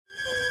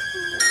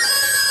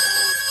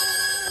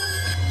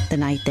the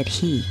night that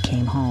he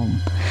came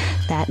home.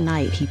 That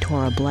night, he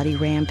tore a bloody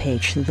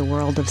rampage through the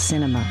world of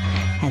cinema,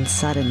 and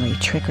suddenly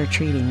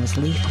trick-or-treating was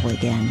lethal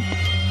again.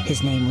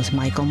 His name was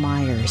Michael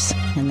Myers,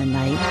 and the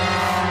night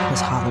was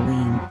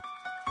Halloween.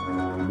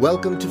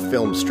 Welcome to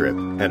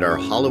Filmstrip and our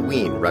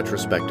Halloween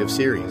retrospective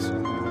series.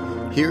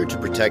 Here to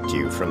protect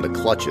you from the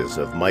clutches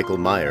of Michael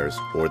Myers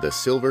or the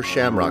Silver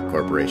Shamrock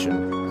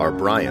Corporation are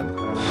Brian.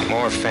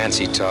 More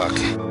fancy talk.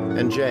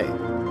 And Jay.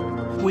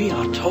 We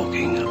are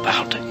talking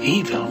about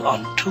evil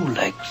on two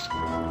legs.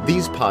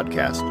 These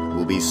podcasts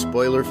will be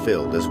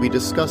spoiler-filled as we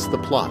discuss the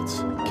plots,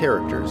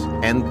 characters,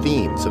 and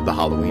themes of the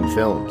Halloween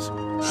films.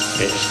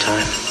 It's time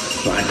to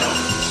find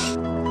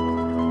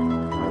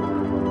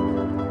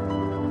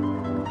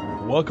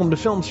out. Welcome to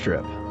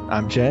Filmstrip.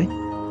 I'm Jay.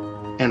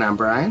 And I'm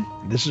Brian.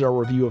 This is our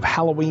review of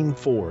Halloween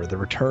 4, The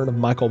Return of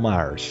Michael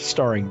Myers,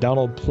 starring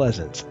Donald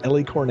Pleasence,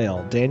 Ellie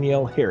Cornell,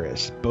 Danielle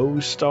Harris, Bo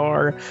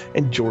Starr,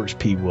 and George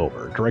P.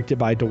 Wilbur. Directed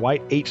by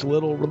Dwight H.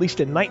 Little,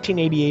 released in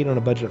 1988 on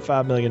a budget of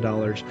 $5 million,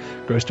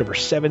 grossed over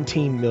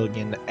 $17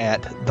 million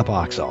at the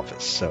box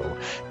office. So,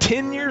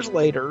 10 years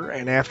later,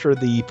 and after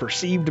the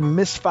perceived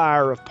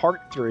misfire of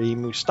Part 3,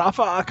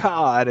 Mustafa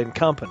Akkad and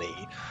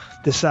company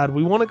decide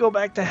we want to go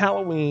back to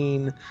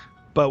Halloween,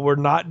 but we're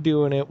not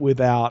doing it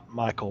without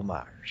Michael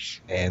Myers.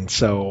 And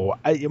so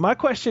my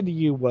question to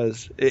you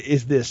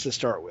is this to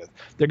start with.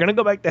 They're going to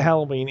go back to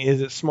Halloween.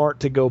 Is it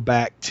smart to go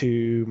back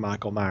to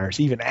Michael Myers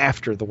even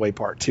after the way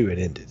Part 2 had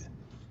ended?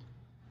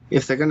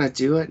 If they're going to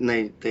do it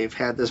and they've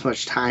had this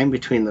much time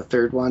between the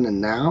third one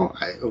and now,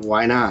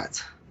 why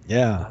not?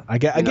 Yeah, I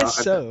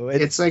guess so.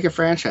 It's like a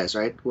franchise,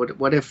 right?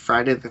 What if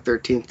Friday the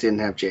 13th didn't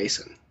have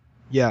Jason?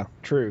 Yeah,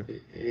 true.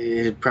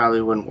 It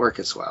probably wouldn't work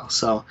as well.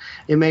 So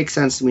it makes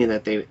sense to me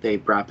that they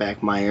brought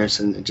back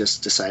Myers and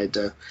just decided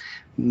to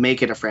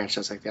make it a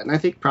franchise like that. And I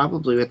think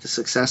probably with the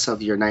success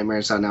of your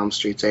Nightmares on Elm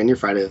Street and your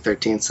Friday the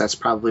 13th, that's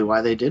probably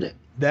why they did it.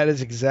 That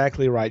is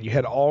exactly right. You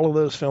had all of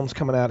those films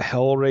coming out.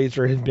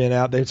 Hellraiser had been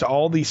out. There's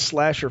all these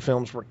slasher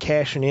films were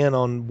cashing in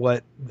on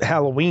what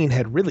Halloween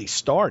had really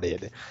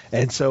started.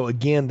 And so,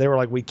 again, they were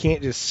like, we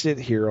can't just sit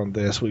here on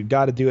this. We've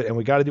got to do it, and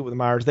we got to do it with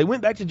Myers. They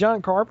went back to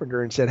John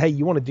Carpenter and said, hey,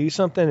 you want to do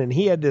something? And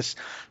he had this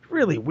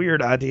really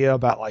weird idea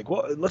about, like,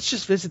 well, let's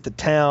just visit the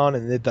town,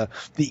 and that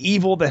the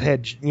evil that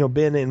had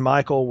been in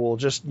Michael will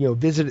just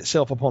visit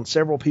itself upon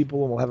several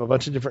people, and we'll have a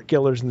bunch of different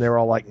killers. And they were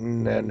all like,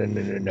 no,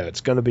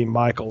 it's going to be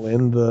Michael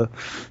in the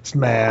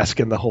mask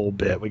and the whole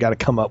bit. We got to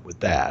come up with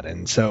that.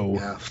 And so,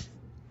 yeah.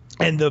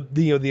 And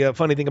the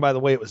funny thing about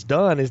the way it was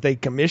done is they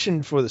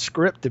commissioned for the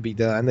script to be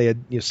done. They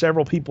had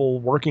several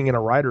people working in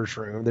a writer's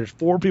room. There's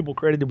 4 people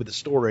credited with the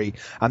story.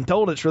 I'm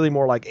told it's really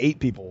more like 8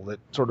 people that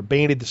sort of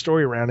banded the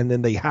story around, and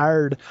then they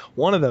hired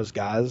one of those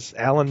guys,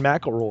 Alan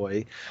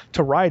McElroy,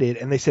 to write it.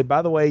 And they said,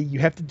 by the way, you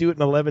have to do it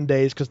in 11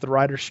 days because the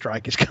writer's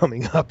strike is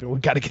coming up, and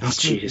we've got to get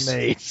this movie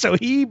made. So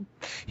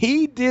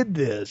he did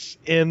this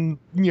in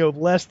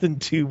less than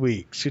 2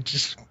 weeks, which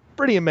is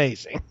pretty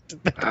amazing.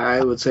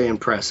 I would say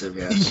impressive,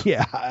 yes.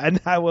 Yeah,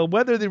 and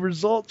whether the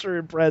results are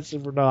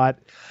impressive or not,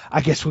 I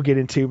guess we'll get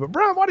into. But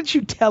Brian, why don't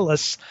you tell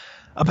us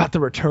about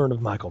the return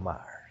of Michael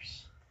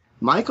Myers?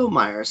 Michael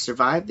Myers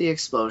survived the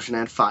explosion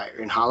and fire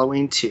in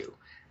Halloween 2,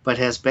 but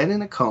has been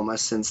in a coma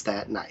since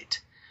that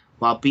night.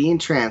 While being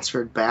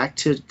transferred back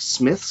to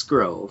Smith's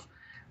Grove,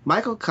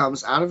 Michael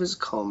comes out of his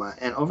coma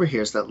and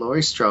overhears that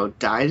Laurie Strode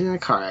died in a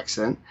car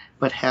accident,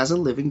 but has a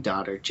living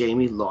daughter,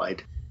 Jamie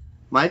Lloyd.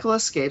 Michael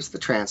escapes the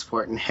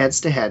transport and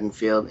heads to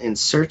Haddonfield in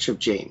search of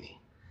Jamie.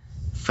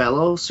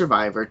 Fellow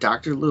survivor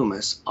Dr.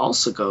 Loomis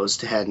also goes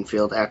to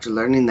Haddonfield after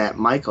learning that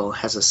Michael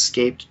has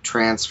escaped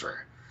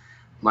transfer.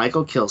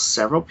 Michael kills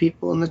several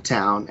people in the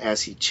town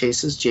as he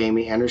chases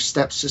Jamie and her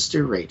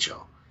stepsister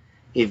Rachel.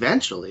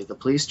 Eventually, the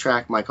police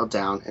track Michael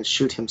down and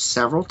shoot him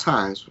several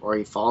times before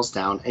he falls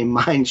down a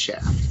mine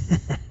shaft.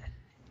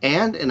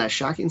 And in a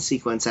shocking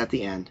sequence at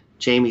the end,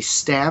 Jamie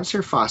stabs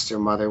her foster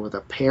mother with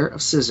a pair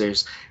of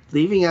scissors,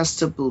 leaving us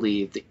to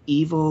believe the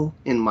evil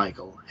in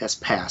Michael has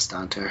passed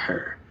on to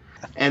her.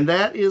 And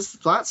that is the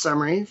plot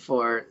summary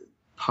for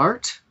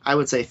I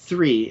would say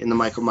 3 in the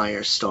Michael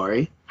Myers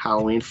story,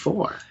 Halloween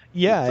 4.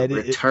 Yeah, the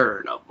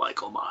return of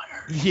Michael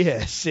Myers.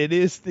 Yes, it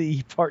is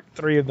the Part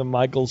 3 of the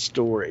Michael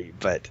story.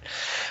 But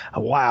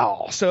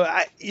wow, so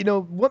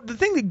the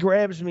thing that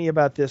grabs me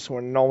about this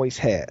one and always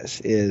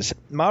has is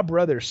my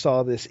brother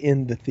saw this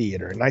in the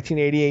theater in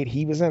 1988.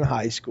 He was in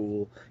high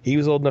school. He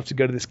was old enough to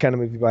go to this kind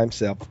of movie by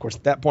himself. Of course,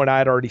 at that point, I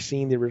had already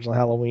seen the original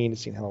Halloween and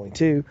seen Halloween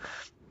 2.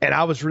 And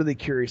I was really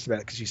curious about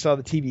it because he saw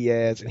the TV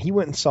ads and he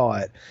went and saw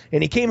it.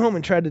 And he came home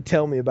and tried to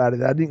tell me about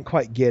it. I didn't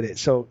quite get it.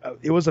 So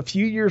it was a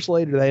few years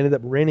later that I ended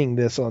up renting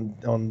this on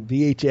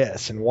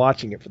VHS and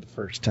watching it for the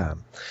first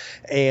time.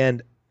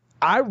 And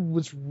I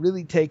was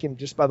really taken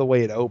just by the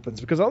way it opens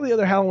because all the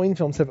other Halloween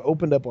films have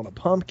opened up on a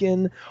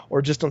pumpkin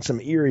or just on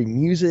some eerie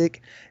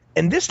music.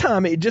 And this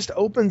time it just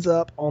opens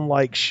up on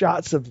like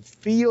shots of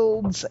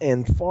fields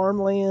and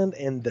farmland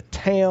and the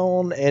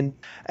town. And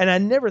I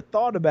never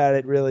thought about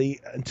it really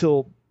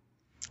until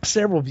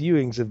several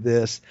viewings of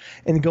this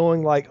and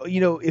going like,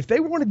 if they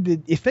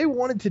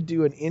wanted to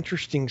do an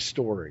interesting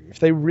story, if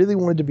they really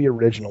wanted to be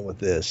original with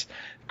this,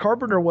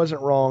 Carpenter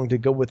wasn't wrong to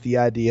go with the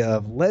idea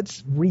of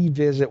let's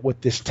revisit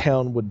what this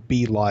town would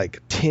be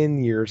like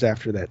 10 years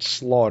after that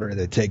slaughter that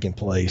had taken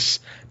place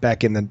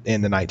back in the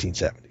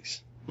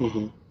 1970s.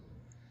 Mm-hmm.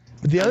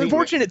 The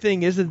unfortunate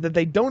thing is that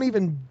they don't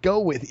even go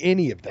with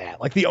any of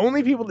that. Like, the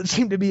only people that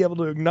seem to be able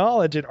to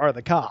acknowledge it are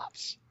the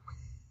cops,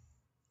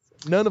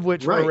 none of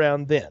which were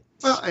around then.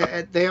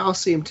 Well, they all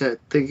seem to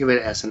think of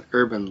it as an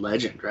urban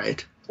legend,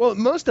 right? Well,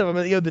 most of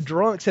them, the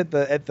drunks at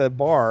the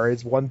bar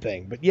is one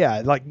thing, but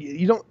yeah, like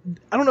I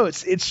don't know,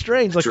 it's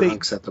strange. Like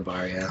drunks at the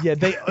bar, yeah. Yeah,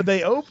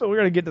 they open. We're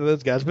gonna get to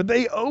those guys, but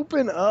they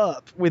open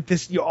up with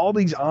this, all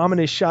these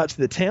ominous shots of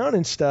the town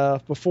and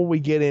stuff before we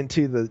get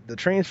into the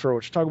transfer,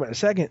 which we'll talk about in a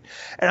second.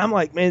 And I'm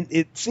like, man,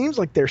 it seems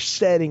like they're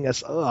setting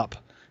us up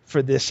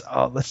for this.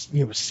 Let's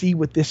see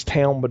what this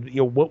town would,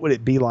 what would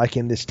it be like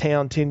in this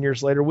town 10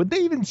 years later? Would they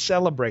even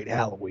celebrate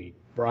Halloween,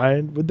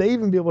 Brian? Would they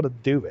even be able to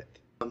do it?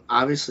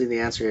 Obviously, the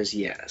answer is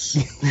yes.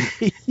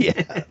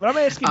 Yeah, but I'm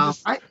asking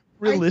just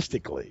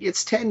realistically.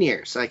 It's 10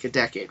 years, like a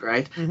decade,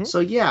 right? Mm-hmm. So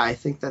yeah, I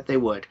think that they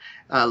would.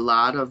 A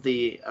lot of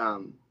the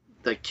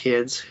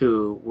kids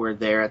who were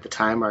there at the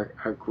time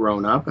are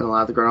grown up, and a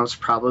lot of the grown-ups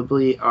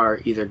probably are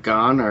either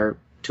gone or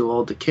too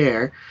old to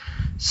care.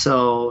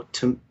 So,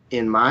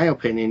 in my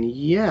opinion,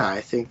 yeah, I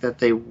think that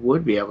they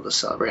would be able to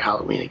celebrate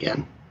Halloween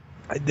again.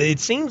 It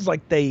seems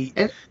like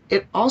they...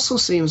 It also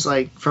seems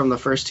like, from the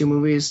first two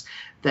movies,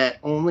 that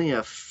only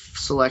a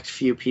select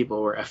few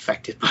people were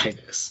affected by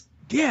this.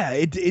 Yeah,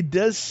 it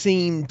does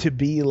seem to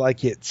be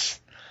like it's...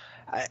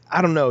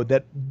 I don't know,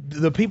 that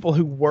the people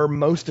who were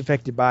most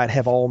affected by it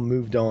have all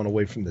moved on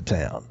away from the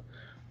town,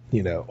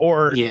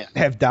 or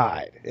have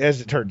died,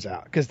 as it turns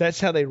out. Because that's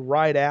how they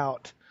write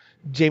out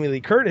Jamie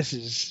Lee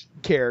Curtis's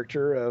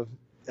character of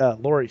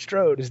Laurie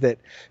Strode, is that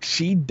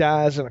she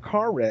dies in a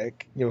car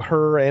wreck,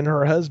 her and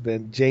her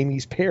husband,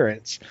 Jamie's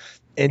parents,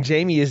 and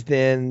Jamie is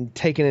then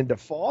taken into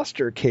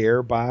foster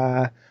care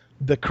by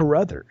the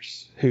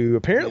Carruthers, who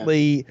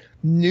apparently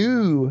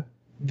knew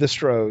the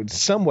Strodes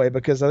some way,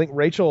 because I think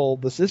Rachel,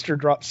 the sister,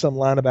 dropped some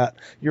line about,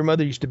 your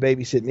mother used to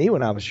babysit me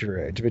when I was your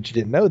age, but you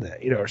didn't know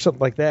that, or something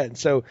like that. And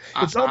so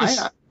it's all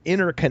this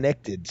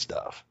interconnected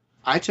stuff.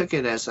 I took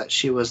it as that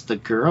she was the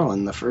girl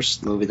in the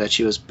first movie that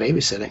she was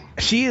babysitting.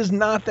 She is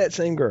not that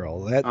same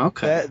girl.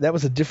 That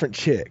was a different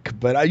chick.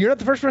 But you're not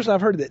the first person I've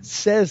heard that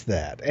says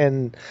that.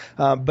 And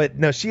but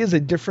no, she is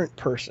a different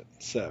person.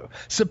 So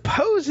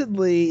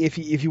supposedly, if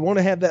you want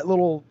to have that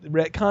little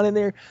retcon in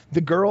there,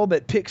 the girl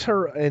that picks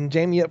her and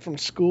Jamie up from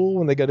school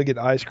when they go to get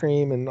ice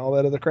cream and all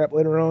that other crap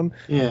later on,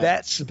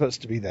 that's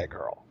supposed to be that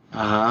girl.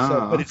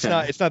 But it's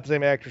not the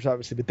same actress,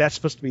 obviously, but that's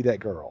supposed to be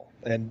that girl,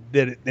 and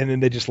then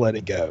they just let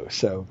it go.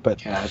 So,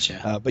 but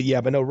gotcha. But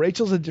no,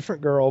 Rachel's a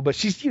different girl, but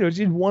she's she's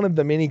one of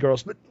the many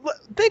girls. But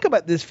think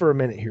about this for a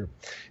minute here.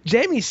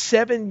 Jamie's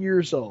 7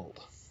 years old,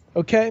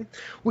 okay,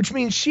 which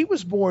means she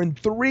was born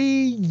 3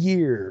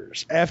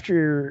 years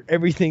after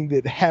everything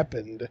that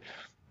happened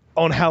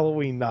on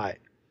Halloween night.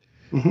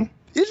 Mm-hmm.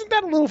 Isn't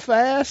that a little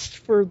fast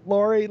for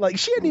Laurie? Like,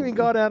 she hadn't even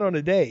gone out on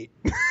a date.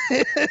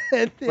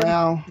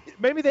 Well,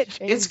 maybe that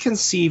changed. It's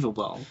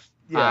conceivable.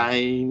 Yeah.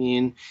 I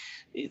mean,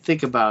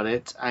 think about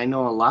it. I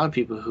know a lot of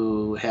people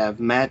who have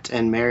met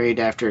and married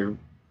after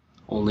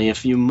only a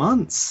few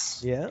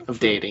months of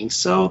dating.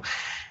 So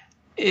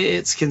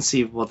it's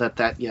conceivable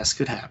that yes,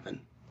 could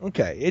happen.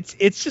 Okay,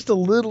 it's just a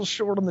little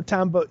short on the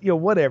time, but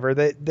whatever.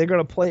 They're going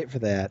to play it for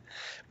that.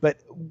 But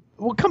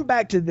we'll come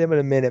back to them in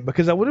a minute,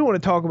 because I really want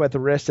to talk about the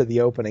rest of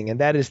the opening, and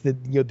that is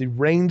the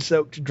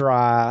rain-soaked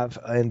drive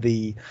and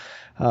the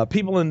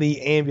people in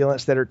the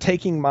ambulance that are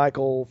taking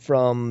Michael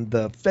from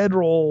the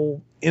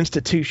federal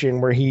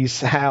institution where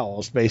he's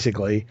housed,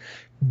 basically,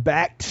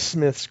 back to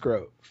Smith's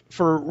Grove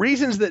for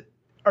reasons that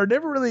are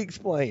never really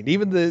explained.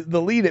 Even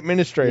the lead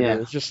administrator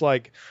is just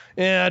like,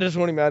 I just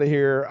want him out of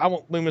here. I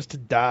want Loomis to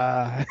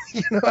die.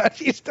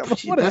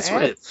 That's what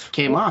it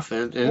came off.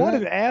 What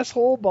an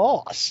asshole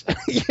boss.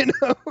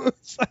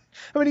 It's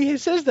like, he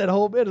says that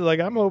whole bit. It's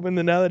like, I'm hoping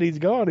that now that he's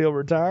gone, he'll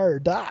retire or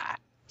die.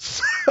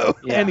 So,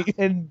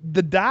 and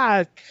the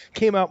die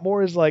came out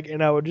more as like,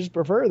 and I would just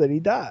prefer that he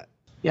died.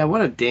 Yeah,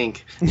 what a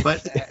dink.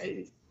 But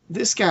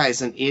this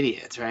guy's an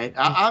idiot, right?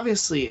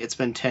 Obviously, it's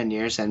been 10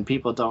 years, and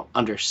people don't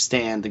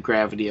understand the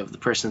gravity of the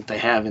person that they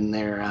have in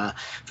their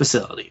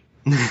facility.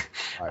 Right.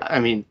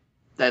 I mean,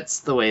 that's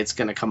the way it's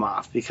going to come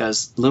off,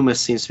 because Loomis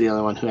seems to be the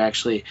only one who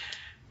actually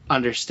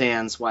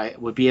understands why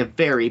it would be a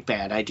very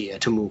bad idea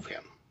to move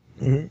him.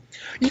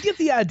 Mm-hmm. You get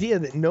the idea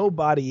that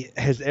nobody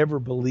has ever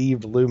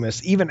believed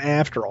Loomis, even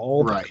after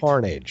all the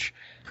carnage.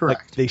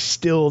 Correct. Like, they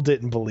still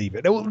didn't believe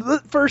it.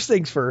 First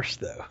things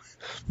first, though.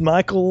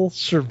 Michael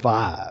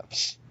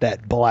survives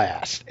that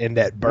blast and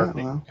that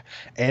burning. Oh, wow.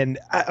 And,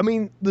 I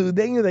mean,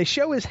 they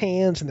show his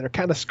hands, and they're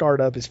kind of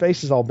scarred up. His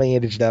face is all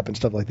bandaged up and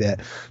stuff like that.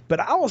 But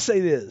I will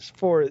say this.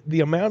 For the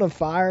amount of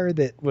fire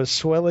that was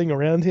swelling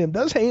around him,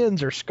 those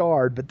hands are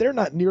scarred, but they're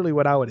not nearly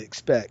what I would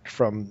expect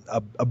from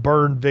a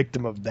burned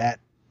victim of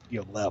that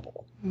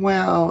level.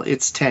 Well,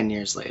 it's 10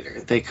 years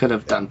later. They could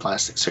have done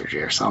plastic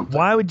surgery or something.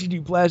 Why would you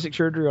do plastic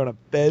surgery on a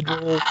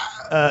federal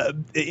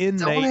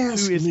inmate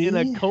who is in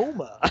a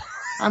coma?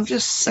 I'm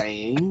just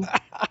saying.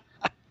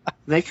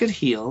 They could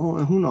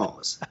heal. Who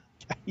knows?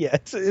 Yeah.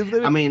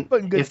 I mean,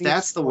 if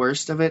that's the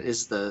worst of it,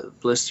 is the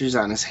blisters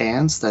on his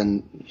hands,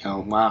 then,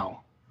 wow.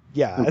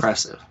 Yeah,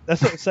 impressive.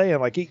 That's what I'm saying.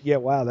 Like,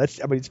 wow,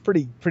 it's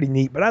pretty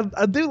neat. But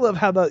I do love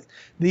how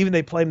even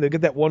they play him. They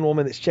get that one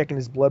woman that's checking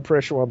his blood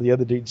pressure while the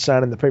other dude's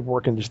signing the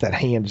paperwork, and just that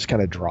hand just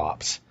kind of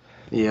drops.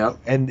 Yeah,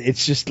 and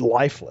it's just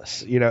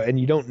lifeless, and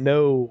you don't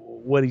know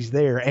what he's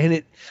there.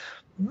 And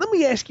let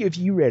me ask you if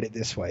you read it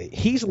this way: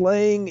 he's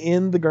laying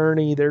in the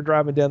gurney, they're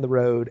driving down the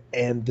road,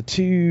 and the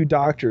two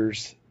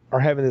doctors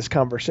are having this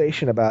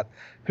conversation about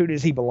who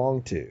does he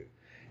belong to.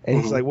 And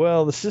he's like,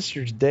 well, the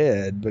sister's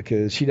dead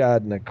because she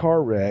died in a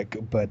car wreck,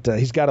 but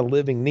he's got a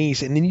living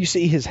niece. And then you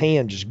see his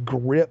hand just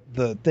grip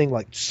the thing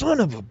like, son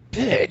of a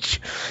bitch.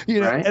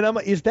 Right? And I'm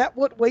like, is that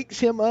what wakes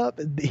him up,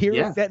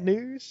 hearing that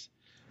news?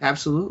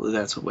 Absolutely,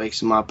 that's what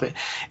wakes him up.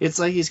 It's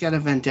like he's got a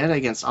vendetta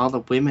against all the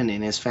women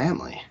in his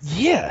family.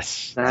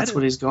 Yes. That's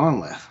what he's going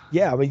with.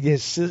 Yeah, I mean,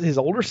 his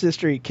older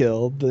sister he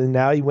killed, and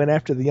now he went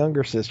after the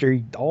younger sister.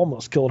 He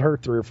almost killed her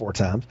 3 or 4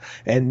 times.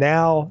 And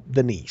now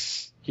the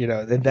niece.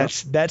 And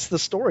that's the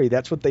story.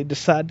 That's what they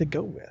decide to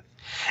go with.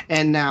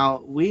 And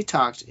now we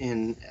talked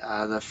in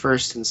the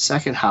first and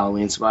second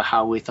Halloweens about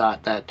how we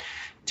thought that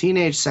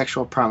teenage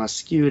sexual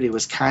promiscuity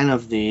was kind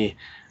of the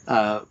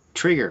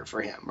trigger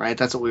for him, right?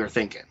 That's what we were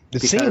thinking.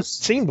 It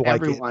seemed like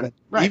everyone, it.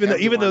 Right,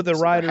 even though the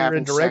writer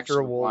and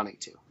director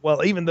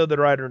even though the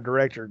writer and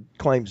director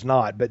claims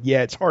not, but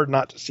yeah, it's hard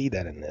not to see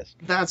that in this.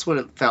 That's what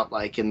it felt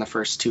like in the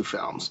first 2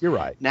 films. You're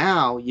right.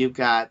 Now you've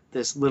got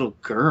this little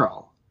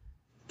girl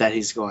that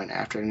he's going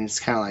after, and it's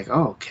kind of like,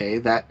 oh, okay,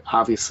 that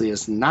obviously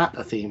is not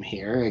a theme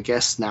here. I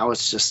guess now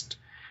it's just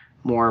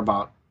more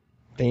about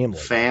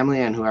family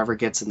and whoever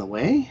gets in the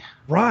way.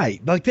 Right.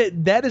 Like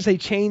that is a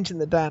change in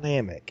the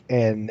dynamic,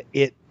 and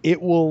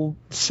it will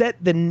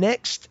set the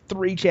next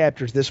 3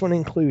 chapters, this one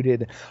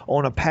included,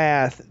 on a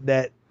path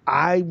that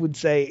I would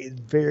say is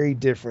very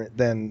different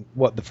than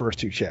what the first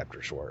 2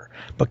 chapters were,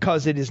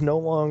 because it is no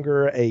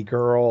longer a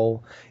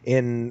girl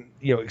in,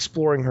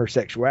 exploring her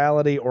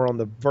sexuality or on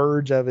the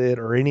verge of it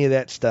or any of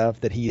that stuff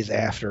that he is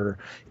after.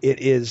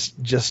 It is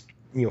just,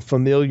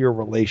 familiar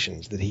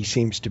relations that he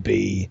seems to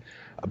be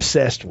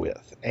obsessed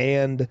with.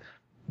 And,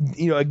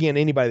 again,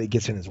 anybody that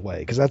gets in his way,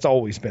 because that's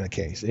always been a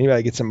case. Anybody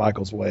that gets in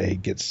Michael's way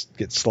gets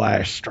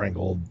slashed,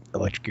 strangled,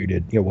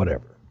 electrocuted,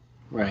 whatever.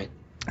 Right.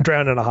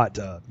 Drowned in a hot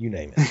tub, you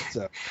name it.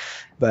 So,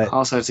 but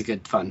all sorts of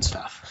good fun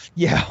stuff.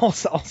 Yeah, all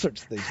sorts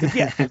of things. But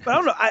yeah, but I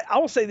don't know. I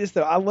will say this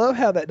though. I love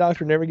how that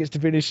doctor never gets to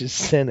finish his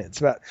sentence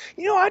about,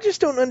 I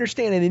just don't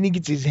understand it. And he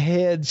gets his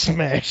head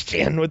smashed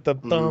in with the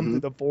thumb through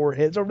the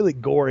forehead. It's a really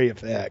gory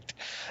effect.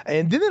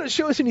 And then they don't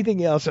show us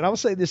anything else. And I will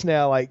say this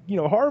now, like,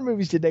 horror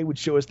movies today would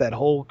show us that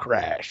whole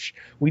crash.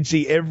 We'd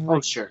see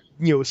every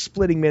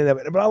splitting minute of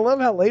it. But I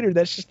love how later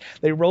that's just,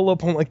 they roll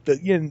up on like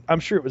I'm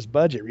sure it was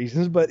budget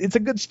reasons, but it's a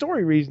good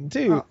story reason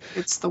too. Well,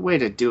 it's the way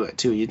to do it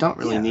too. You don't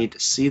really need to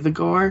see the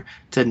gore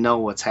to know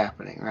what's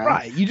happening, right?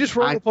 Right. You just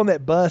roll up on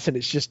that bus and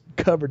it's just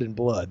covered in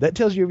blood. That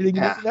tells you everything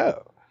you need to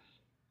know.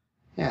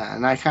 Yeah,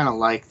 and I kind of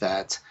like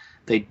that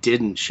they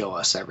didn't show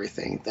us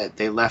everything, that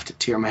they left it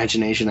to your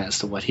imagination as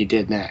to what he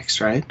did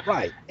next, right?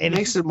 Right. And it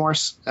makes it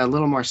a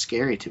little more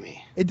scary to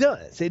me. It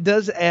does. It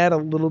does add a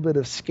little bit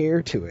of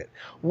scare to it.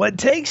 What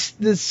takes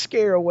the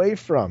scare away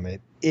from it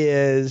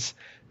is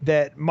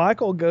that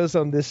Michael goes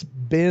on this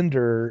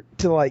bender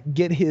to like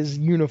get his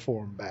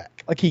uniform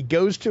back. Like he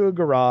goes to a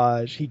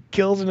garage, he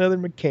kills another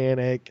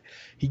mechanic,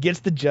 he gets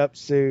the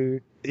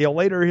jumpsuit.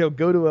 Later he'll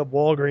go to a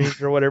Walgreens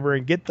or whatever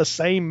and get the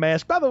same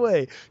mask. By the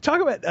way,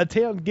 talk about a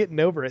town getting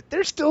over it.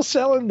 They're still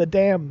selling the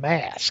damn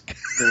mask.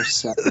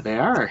 They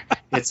are.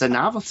 It's a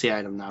novelty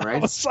item now,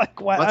 right? It's like,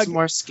 what's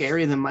more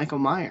scary than Michael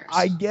Myers?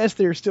 I guess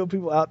there's still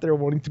people out there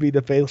wanting to be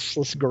the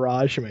faceless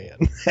garage man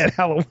at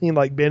Halloween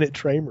like Bennett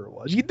Tramer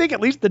was. You'd think at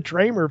least the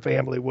Tramer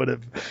family would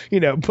have,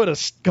 put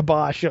a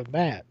kibosh on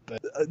that.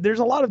 But there's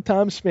a lot of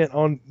time spent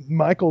on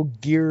Michael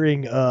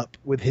gearing up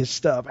with his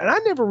stuff. And I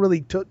never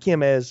really took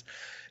him as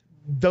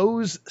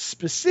those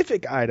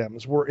specific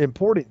items were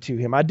important to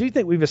him. I do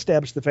think we've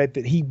established the fact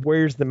that he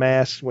wears the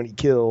masks when he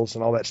kills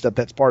and all that stuff.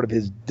 That's part of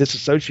his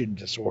dissociative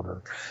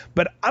disorder.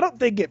 But I don't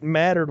think it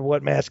mattered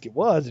what mask it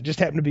was. It just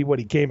happened to be what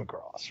he came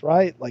across,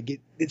 right?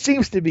 Like it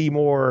seems to be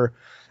more,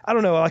 I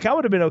don't know, like I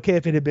would have been okay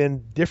if it had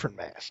been different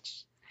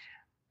masks.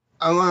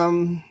 I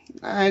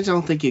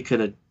don't think you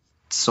could have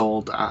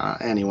sold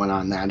anyone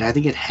on that. I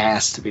think it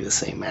has to be the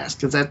same mask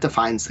because that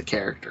defines the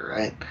character,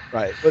 right?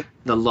 Right. But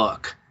the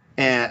look.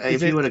 And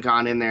if he would have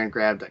gone in there and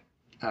grabbed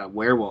a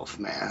werewolf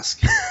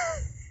mask,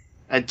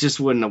 it just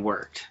wouldn't have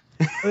worked.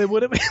 It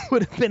would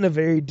have been a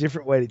very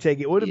different way to take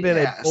it. It would have been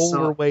a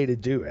bolder way to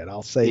do it.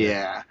 I'll say that.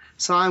 Yeah.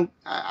 So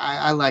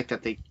I like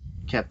that they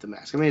kept the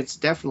mask. I mean, it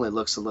definitely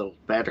looks a little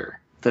better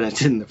than it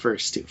did in the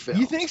first two films.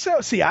 You think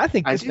so? See, I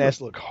think this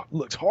mask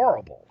looks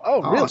horrible.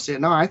 Oh, really? See,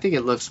 no, I think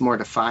it looks more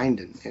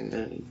defined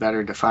and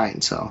better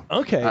defined. So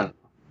okay.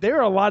 There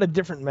are a lot of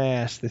different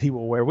masks that he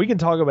will wear. We can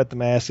talk about the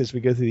masks as we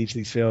go through each of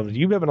these films.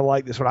 You happen to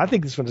like this one. I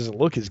think this one doesn't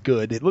look as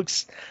good. It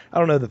looks, I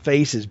don't know, the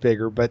face is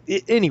bigger, but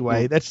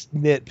anyway, that's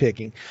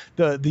nitpicking.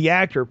 The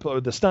actor,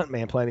 the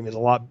stuntman playing him is a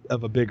lot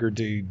of a bigger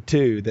dude,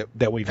 too,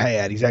 that we've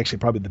had. He's actually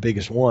probably the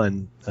biggest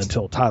one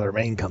until Tyler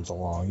Mane comes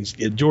along.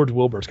 George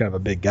Wilbur's kind of a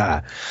big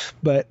guy.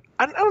 But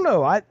I don't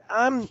know.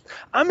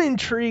 I'm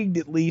intrigued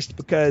at least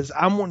because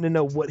I'm wanting to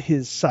know what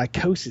his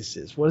psychosis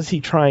is. What is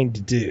he trying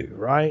to do,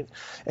 right?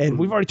 And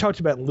we've already talked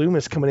about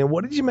Loomis coming in.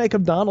 What did you make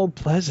of Donald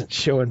Pleasence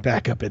showing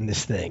back up in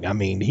this thing? I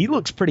mean, he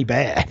looks pretty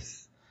bad.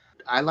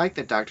 I like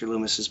that Dr.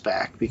 Loomis is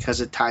back because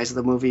it ties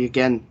the movie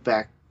again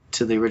back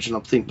to the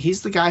original thing.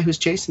 He's the guy who's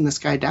chasing this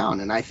guy down,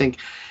 and I think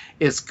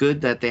it's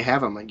good that they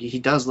have him. Like, he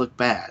does look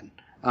bad.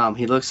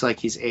 He looks like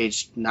he's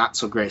aged not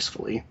so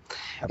gracefully,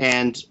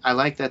 and I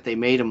like that they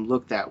made him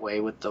look that way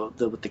with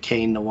the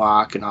cane, the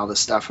walk, and all this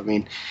stuff. I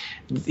mean,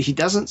 he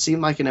doesn't seem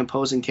like an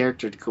imposing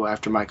character to go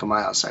after Michael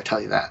Myers. I tell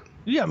you that.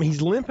 Yeah, I mean,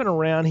 he's limping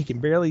around. He can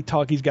barely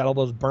talk. He's got all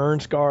those burn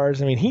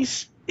scars. I mean,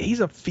 he's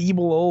a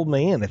feeble old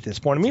man at this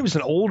point. I mean, he was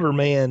an older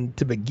man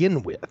to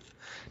begin with.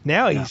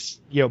 Now he's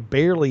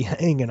barely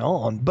hanging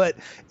on. But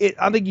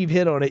I think you've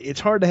hit on it. It's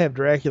hard to have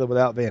Dracula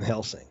without Van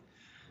Helsing.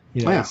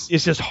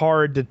 It's just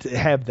hard to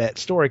have that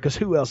story because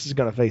who else is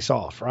going to face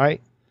off, right?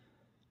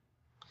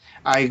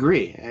 I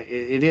agree.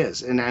 It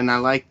is, and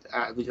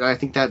I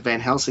think that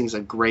Van Helsing's a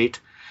great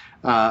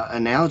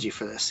analogy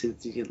for this.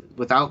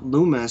 Without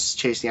Loomis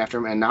chasing after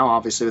him, and now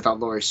obviously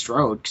without Laurie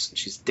Strode,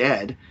 she's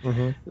dead.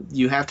 Mm-hmm.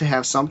 You have to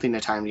have something to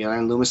tie him together,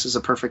 and Loomis is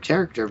a perfect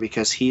character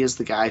because he is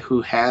the guy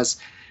who has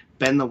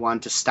been the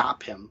one to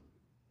stop him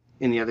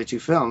in the other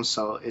two films.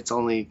 So it's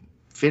only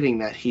fitting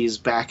that he's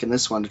back in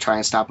this one to try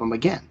and stop him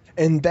again.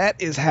 And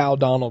that is how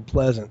Donald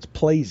Pleasence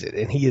plays it.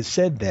 And he has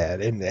said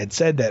that and had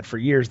said that for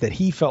years, that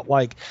he felt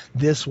like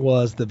this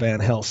was the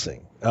Van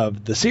Helsing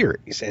of the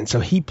series. And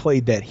so he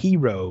played that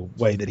hero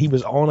way, that he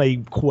was on a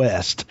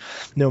quest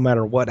no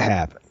matter what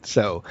happened.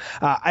 So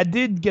I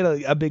did get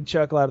a big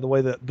chuckle out of the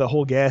way that the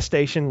whole gas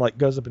station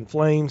goes up in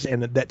flames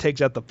and that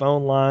takes out the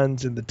phone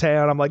lines in the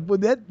town. I'm like, well,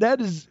 that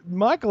is,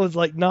 Michael is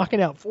like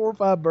knocking out 4 or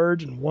 5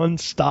 birds in one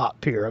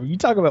stop here. I mean, you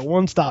talk about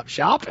one-stop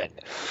shopping.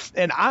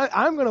 And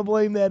I'm going to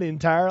blame that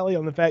entirely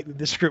on the fact that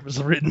this script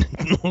was written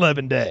in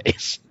 11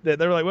 days. That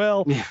they're like,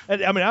 well, yeah.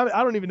 I mean,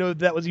 I don't even know if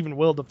that was even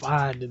well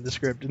defined in the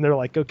script. And they're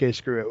like, okay,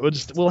 screw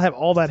it. We'll have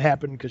all that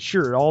happen because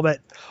sure, all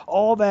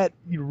that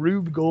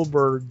Rube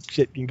Goldberg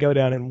shit can go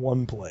down in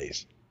one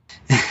place.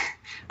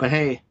 But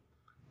hey,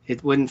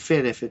 it wouldn't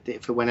fit if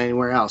it went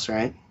anywhere else,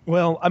 right?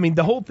 Well, I mean,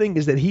 the whole thing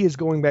is that he is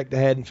going back to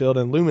Haddonfield,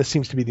 and Loomis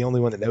seems to be the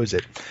only one that knows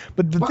it.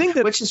 But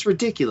which is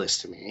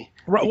ridiculous to me,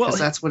 right? Because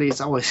that's what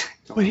he's always.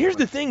 But here's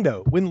the thing,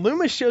 though: when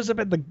Loomis shows up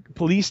at the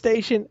police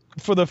station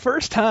for the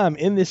first time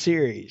in this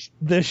series,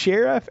 the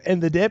sheriff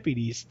and the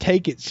deputies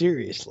take it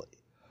seriously.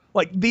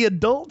 Like, the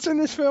adults in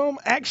this film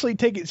actually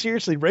take it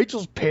seriously.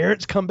 Rachel's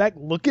parents come back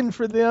looking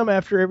for them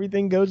after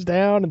everything goes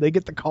down, and they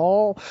get the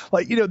call.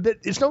 Like,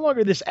 it's no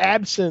longer this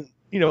absent,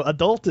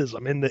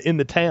 adultism in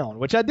the town,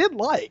 which I did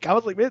like. I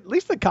was like, at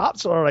least the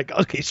cops are like,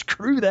 okay,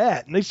 screw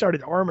that. And they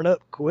started arming up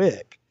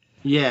quick.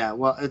 Yeah,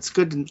 well, it's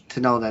good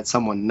to know that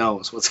someone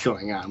knows what's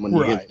going on when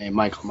you hear the name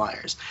Michael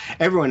Myers.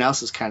 Everyone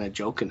else is kind of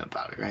joking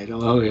about it, right?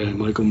 Oh, yeah,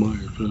 Michael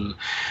Myers.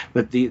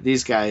 But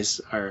these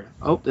guys are,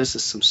 this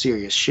is some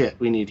serious shit.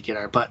 We need to get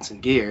our butts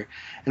in gear.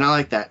 And I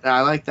like that.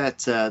 I like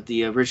that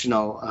the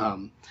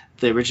original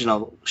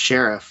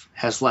sheriff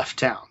has left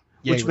town,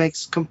 which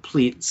makes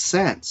complete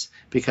sense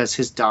because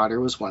his daughter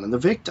was one of the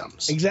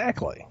victims.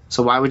 Exactly.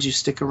 So why would you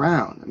stick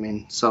around? I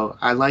mean, so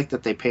I like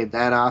that they paid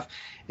that off.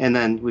 And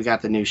then we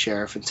got the new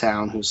sheriff in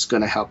town who's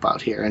going to help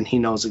out here, and he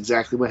knows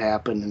exactly what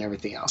happened and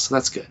everything else. So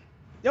that's good.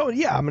 Oh,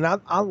 yeah. I mean,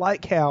 I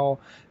like how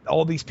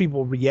all these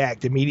people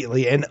react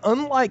immediately. And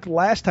unlike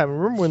last time,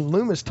 remember when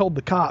Loomis told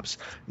the cops,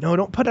 no,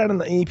 don't put out on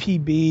the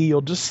APB.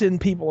 You'll just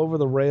send people over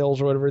the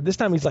rails or whatever. This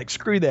time he's like,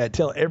 screw that.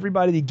 Tell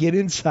everybody to get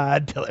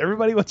inside. Tell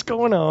everybody what's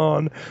going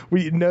on.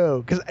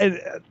 Because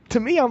to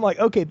me, I'm like,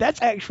 okay,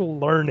 that's actual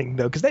learning,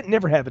 though, because that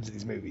never happens in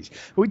these movies.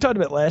 We talked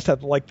about last time,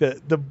 like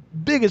the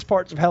biggest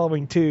parts of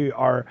Halloween 2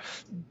 are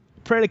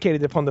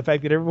predicated upon the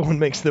fact that everyone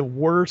makes the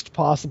worst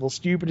possible,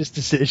 stupidest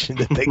decision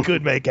that they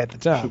could make at the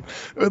time.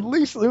 At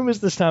least Loomis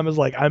this time is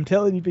like, I'm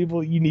telling you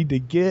people, you need to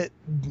get,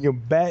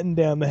 batten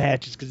down the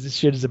hatches because this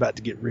shit is about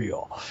to get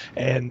real.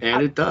 And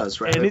it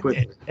does, right?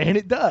 And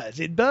it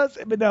does. It does.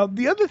 But now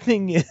the other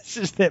thing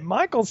is that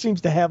Michael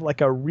seems to have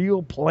like a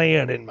real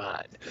plan in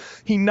mind.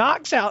 He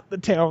knocks out the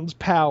town's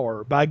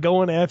power by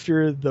going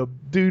after the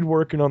dude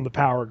working on the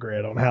power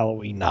grid on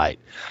Halloween night.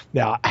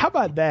 Now, how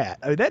about that?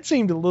 I mean, that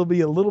seemed a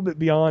little bit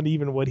beyond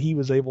even what he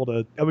was able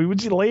to. I mean,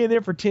 was he laying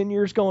there for 10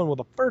 years going, well,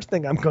 the first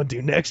thing I'm going to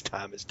do next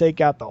time is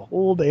take out the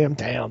whole damn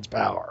town's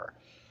power.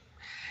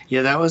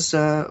 Yeah, that was,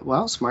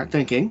 smart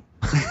thinking.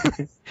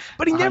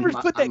 But he never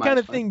put that kind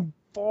of thing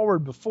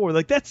forward before.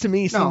 Like that to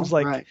me seems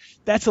like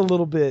that's a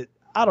little bit,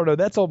 I don't know,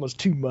 that's almost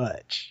too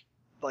much.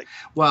 Like,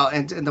 well,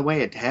 and the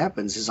way it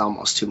happens is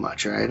almost too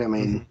much, right? I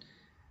mean,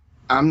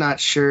 I'm not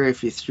sure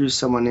if you threw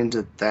someone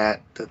into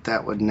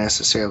that would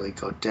necessarily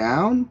go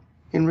down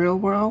in real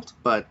world,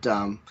 but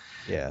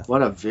yeah,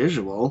 what a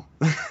visual.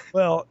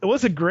 Well, it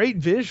was a great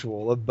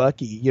visual of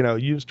Bucky. You know,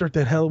 you start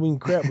that Halloween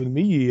crap with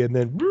me, and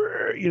then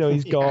you know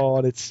he's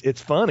gone.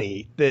 It's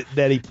funny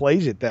that he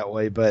plays it that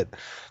way, but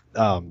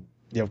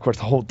you know, of course,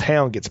 the whole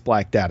town gets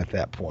blacked out at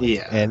that point.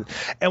 Yeah.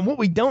 And what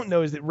we don't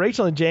know is that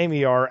Rachel and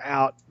Jamie are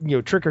out, you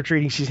know, trick or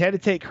treating. She's had to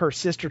take her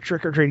sister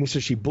trick or treating, so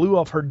she blew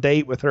off her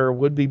date with her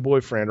would-be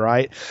boyfriend,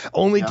 right?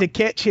 Only to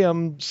catch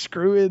him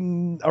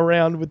screwing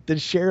around with the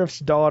sheriff's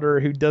daughter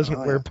who doesn't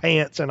wear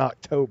pants in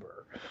October.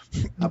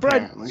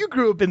 Brad, you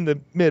grew up in the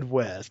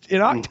Midwest.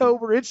 In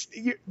October, it's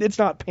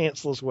not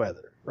pantsless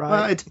weather, right?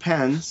 Well, it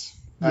depends.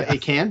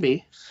 It can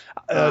be.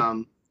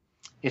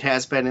 It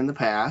has been in the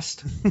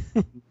past,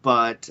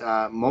 but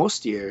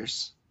most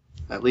years,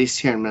 at least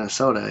here in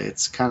Minnesota,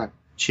 it's kind of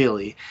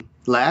chilly.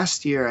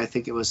 Last year, I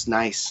think it was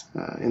nice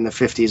in the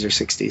 50s or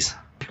 60s.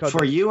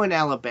 For you in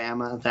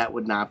Alabama, that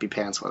would not be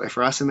pants weather.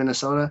 For us in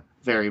Minnesota,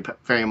 very,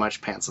 very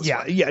much pantsless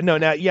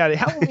weather.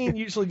 Halloween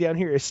usually down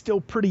here is still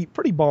pretty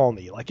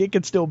balmy. Like it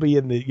could still be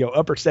in the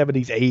upper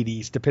 70s,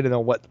 80s, depending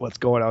on what's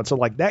going on. So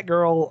like that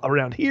girl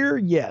around here,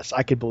 yes,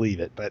 I could believe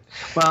it. But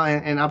well,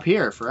 and up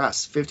here for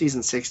us, 50s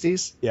and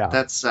 60s,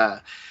 that's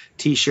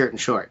t-shirt and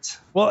shorts.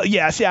 Well,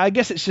 yeah. See, I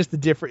guess it's just the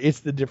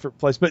different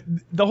place. But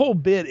the whole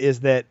bit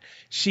is that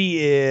she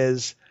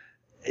is,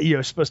 you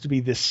know, supposed to be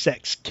this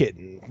sex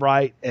kitten,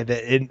 right?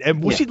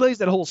 And when she lays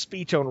that whole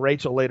speech on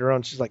Rachel later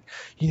on, she's like,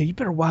 you know, you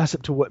better wise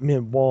up to what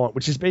men want,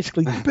 which is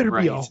basically you better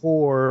be a whore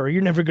or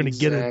you're never going to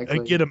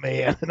get a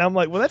man. And I'm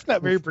like, well, that's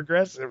not very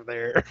progressive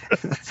there.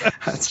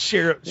 That's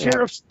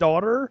sheriff's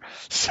daughter.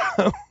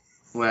 So.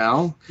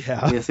 Well,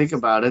 when you think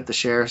about it, the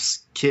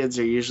sheriff's kids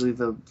are usually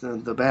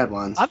the bad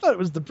ones. I thought it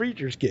was the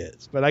preacher's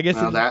kids, but I guess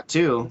that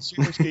too.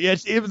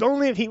 Yes, it was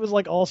only if he was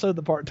like also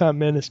the part-time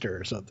minister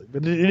or something.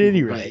 But at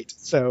any rate,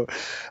 so,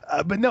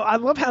 but no, I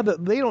love how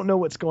they don't know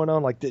what's going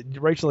on. Like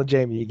Rachel and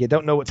Jamie again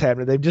don't know what's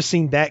happening. They've just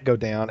seen that go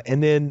down,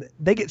 and then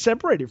they get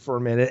separated for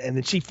a minute, and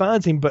then she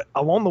finds him. But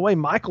along the way,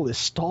 Michael is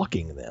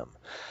stalking them.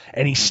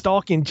 And he's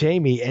stalking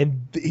Jamie,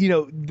 and you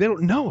know they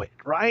don't know it,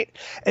 right?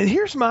 And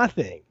here's my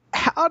thing.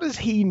 How does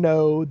he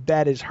know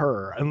that is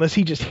her unless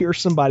he just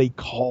hears somebody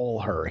call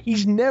her?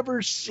 He's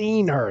never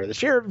seen her. The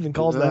sheriff even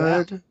calls that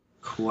out. Good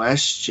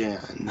question.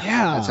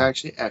 Yeah. That's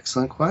actually an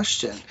excellent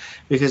question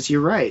because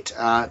you're right.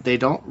 They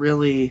don't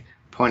really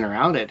point her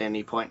out at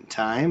any point in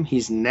time.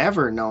 He's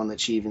never known that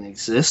she even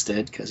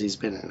existed because he's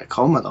been in a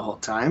coma the whole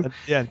time.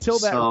 Yeah, until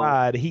that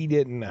ride, he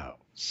didn't know.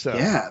 So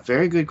yeah,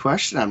 very good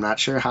question. I'm not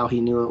sure how he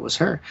knew it was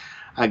her.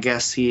 I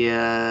guess he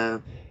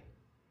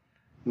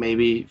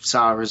maybe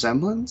saw a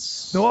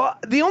resemblance? Well,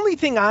 the only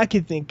thing I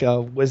could think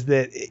of was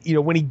that, you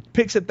know, when he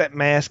picks up that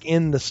mask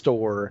in the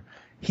store,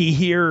 he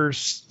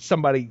hears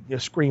somebody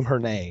scream her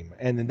name.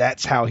 And then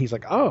that's how he's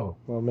like, oh,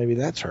 well, maybe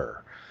that's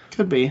her.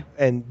 Could be.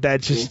 And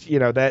that's just, you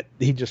know, that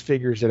he just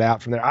figures it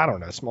out from there. I don't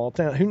know. Small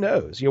town. Who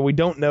knows? You know, we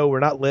don't know. We're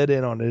not let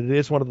in on it. It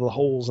is one of the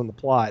holes in the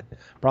plot,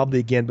 probably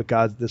again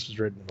because this was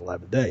written in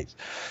 11 days.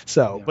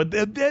 So, but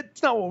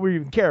that's not what we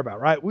even care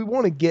about, right? We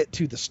want to get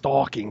to the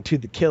stalking, to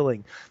the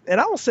killing. And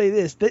I will say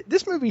this,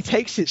 this movie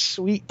takes its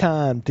sweet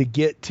time to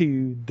get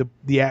to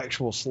the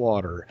actual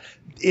slaughter.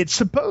 It's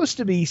supposed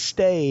to be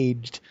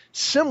staged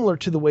similar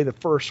to the way the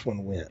first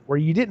one went, where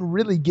you didn't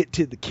really get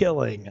to the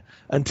killing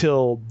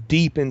until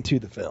deep into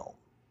the film.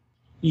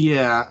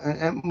 Yeah,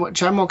 and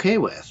which I'm okay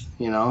with.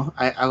 You know,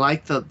 I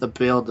like the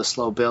build, the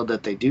slow build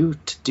that they do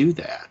to do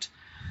that.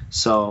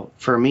 So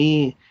for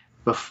me,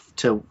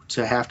 to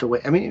have to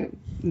wait, I mean,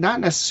 not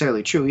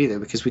necessarily true either,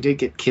 because we did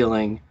get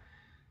killing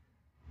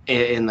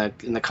in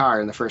the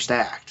car in the first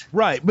act.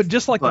 Right, but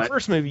just like the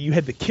first movie, you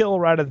had the kill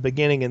right at the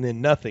beginning and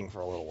then nothing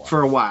for a little while.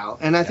 For a while,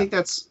 and I think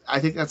that's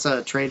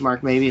a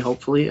trademark, maybe,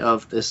 hopefully,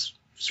 of this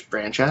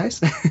franchise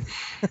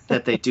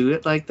that they do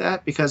it like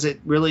that, because it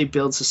really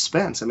builds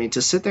suspense. I mean,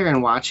 to sit there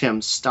and watch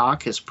him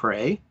stalk his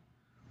prey,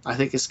 I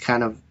think is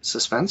kind of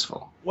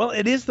suspenseful. Well,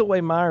 it is the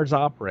way Myers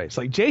operates.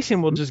 Like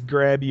Jason will just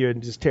grab you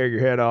and just tear your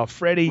head off.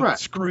 Freddy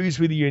screws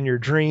with you in your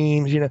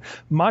dreams. You know,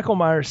 Michael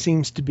Myers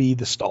seems to be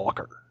the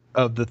stalker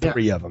of the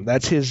three of them.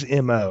 That's his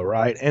MO,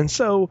 right? And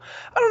so,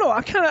 I don't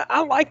know,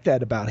 I like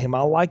that about him.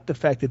 I like the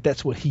fact that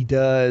that's what he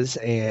does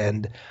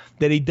and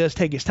that he does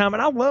take his time.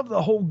 And I love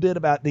the whole bit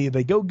about they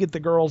go get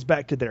the girls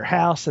back to their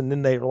house and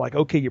then they're like,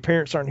 okay, your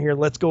parents aren't here.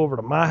 Let's go over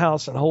to my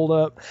house and hold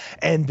up.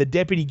 And the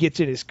deputy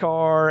gets in his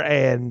car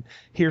and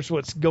here's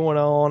what's going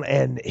on.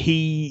 And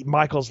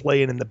Michael's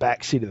laying in the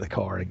back seat of the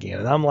car again.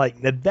 And I'm like,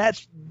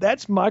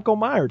 that's Michael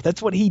Myers.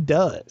 That's what he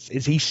does,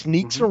 is he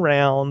sneaks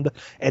around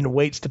and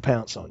waits to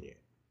pounce on you.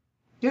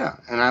 Yeah,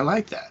 and I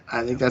like that.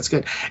 I think that's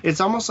good.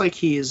 It's almost like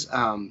he's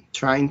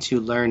trying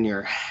to learn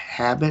your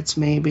habits,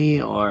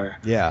 maybe, or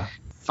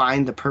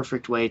find the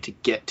perfect way to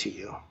get to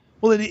you.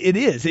 Well, it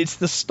is. It's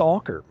the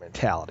stalker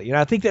mentality. And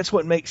I think that's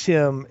what makes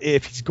him,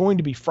 if he's going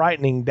to be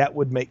frightening, that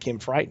would make him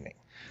frightening.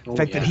 The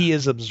fact that he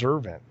is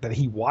observant, that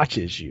he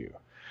watches you,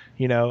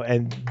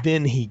 and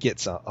then he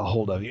gets a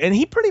hold of you. And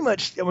he pretty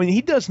much,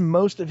 he does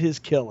most of his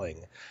killing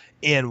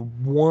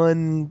in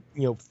one,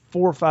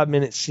 4 or 5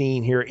 minute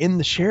scene here in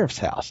the sheriff's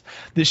house.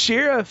 The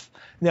sheriff,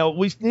 now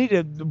we need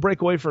to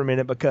break away for a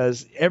minute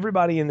because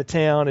everybody in the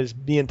town is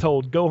being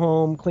told, go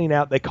home, clean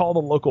out. They call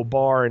the local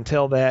bar and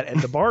tell that. And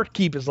the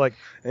barkeep is like,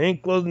 I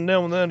ain't closing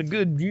down without a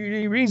good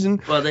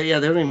reason. Well, they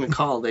don't even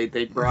call.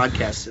 They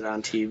broadcast it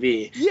on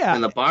TV. Yeah.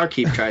 And the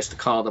barkeep tries to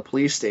call the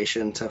police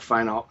station to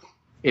find out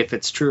if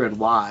it's true and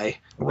why.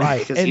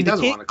 Right. Because he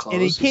doesn't want to close.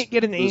 And he can't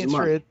get an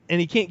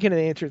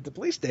answer at the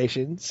police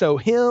station. So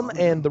him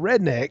and the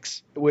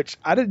rednecks, which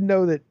I didn't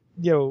know that,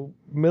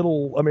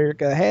 middle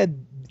America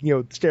had,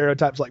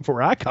 stereotypes like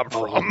where I come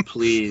from. Oh,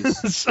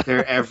 please.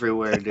 They're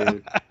everywhere,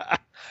 dude.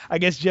 I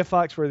guess Jeff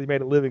Foxworthy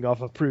made a living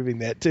off of proving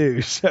that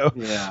too. So,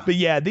 yeah. But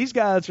yeah, these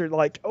guys are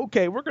like,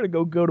 okay, we're going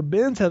to go to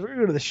Ben's house. We're going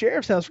to go to the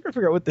sheriff's house. We're going to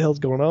figure out what the hell's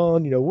going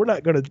on. We're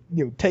not going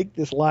to, take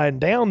this line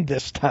down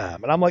this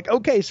time. And I'm like,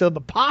 okay, so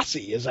the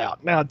posse is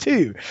out now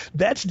too.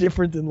 That's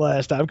different than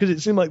last time because it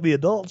seemed like the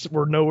adults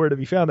were nowhere to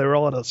be found. They were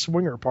all at a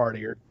swinger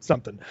party or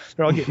something.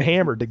 They're all getting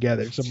hammered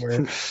together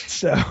somewhere.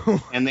 So.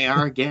 And they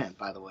are again,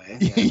 by the way.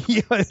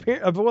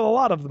 Yeah, well, a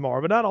lot of them are,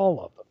 but not all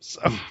of them.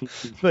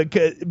 So,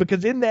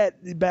 because in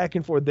that back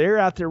and forth, they're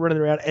out there running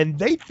around, and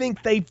they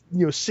think they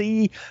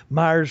see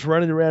Myers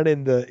running around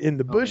in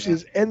the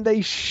bushes, and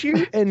they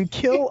shoot and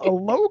kill a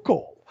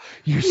local.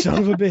 You son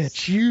of a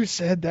bitch! You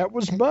said that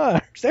was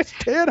Myers. That's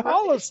Ted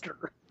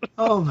Hollister.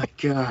 Oh my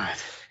god!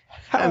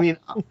 I mean,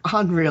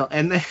 unreal.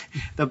 And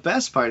the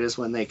best part is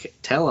when they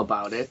tell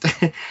about it.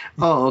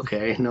 Oh,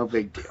 okay, no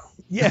big deal.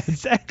 Yeah,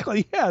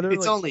 exactly. Yeah,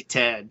 it's like, only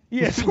Ted.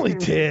 Yeah, it's only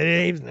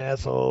Ted. He's an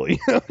asshole.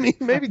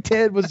 Maybe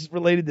Ted was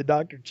related to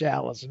Dr.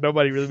 Chalice, and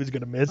nobody really was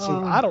going to miss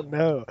him. I don't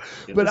know.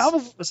 But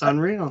it was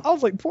unreal. I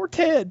was like, poor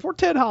Ted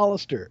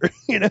Hollister.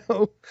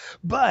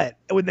 But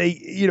when they,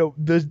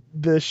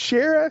 the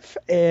sheriff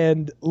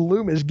and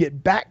Loomis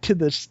get back to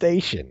the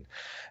station,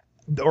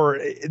 or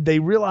they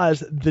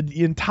realize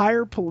the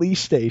entire police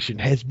station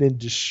has been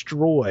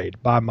destroyed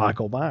by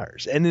Michael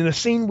Myers. And in a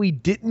scene we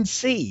didn't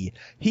see,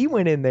 he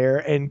went in there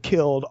and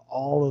killed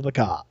all of the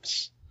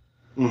cops.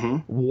 Mm-hmm.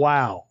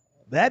 Wow.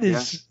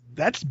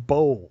 That's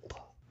bold.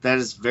 That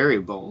is very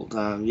bold.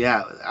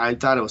 I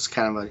thought it was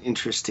kind of an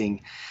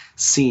interesting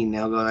scene.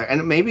 They'll go there,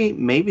 and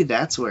maybe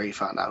that's where he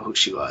found out who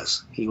she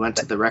was. He went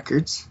to the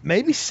records.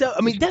 Maybe so.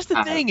 I mean, that's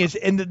the thing is,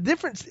 and the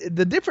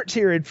difference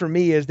here for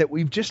me is that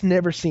we've just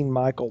never seen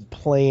Michael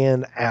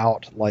plan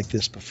out like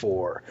this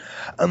before,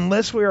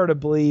 unless we are to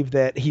believe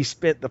that he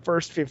spent the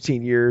first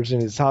 15 years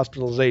in his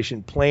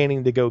hospitalization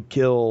planning to go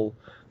kill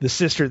the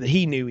sister that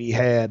he knew he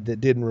had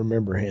that didn't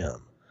remember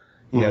him.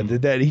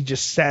 That he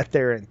just sat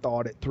there and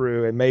thought it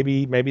through, and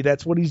maybe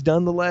that's what he's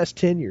done the last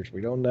 10 years. We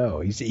don't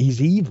know.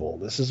 He's evil.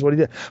 This is what he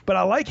did. But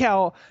I like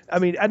how, I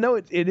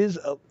know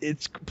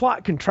it's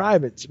plot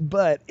contrivance,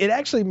 but it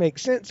actually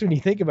makes sense when you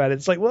think about it.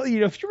 It's like, well,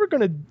 if you were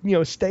going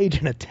to, stage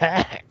an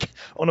attack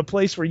on a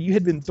place where you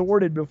had been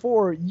thwarted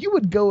before, you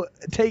would go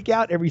take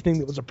out everything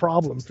that was a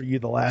problem for you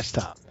the last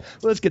time.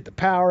 Let's get the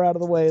power out of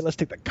the way. Let's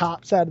take the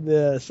cops out of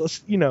this.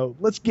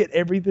 Let's get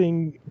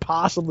everything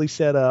possibly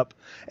set up,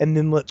 and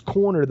then let's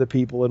corner the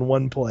people in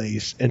one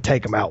place and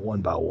take them out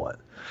one by one,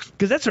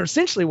 because that's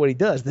essentially what he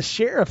does. The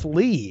sheriff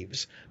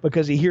leaves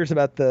because he hears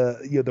about the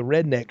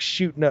rednecks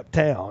shooting up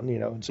town,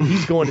 and so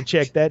he's going to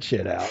check that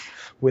shit out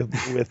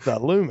with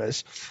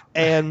Loomis,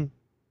 and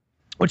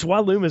which why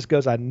Loomis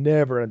goes, I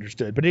never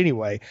understood. But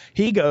anyway,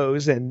 he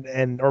goes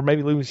and or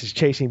maybe Loomis is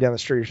chasing him down the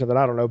street or something,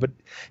 I don't know, but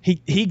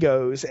he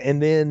goes,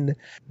 and then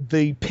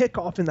the pick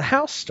off in the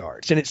house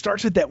starts, and it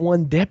starts with that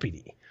one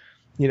deputy,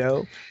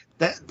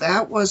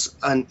 That was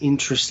an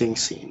interesting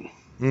scene.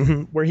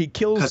 Mm-hmm. Where he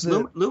kills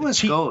the Loomis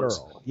cheap goes.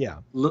 Girl. Yeah.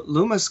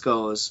 Loomis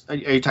goes. Are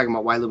you talking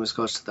about why Loomis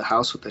goes to the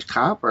house with the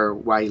cop, or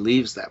why he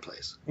leaves that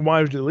place?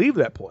 Why did he leave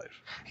that place?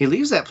 He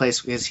leaves that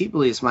place because he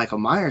believes Michael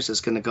Myers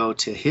is going to go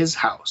to his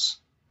house.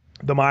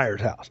 The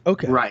Myers house.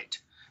 Okay. Right.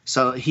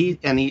 So I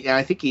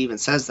think he even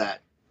says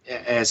that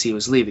as he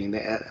was leaving.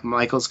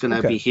 Michael's going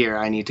to be here.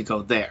 I need to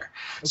go there.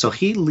 Okay. So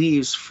he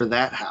leaves for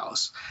that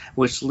house,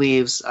 which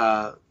leaves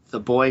the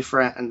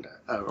boyfriend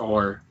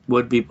or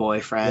would-be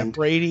boyfriend,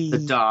 Brady, the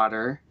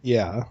daughter,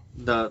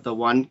 the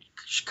one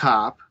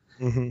cop,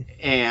 mm-hmm.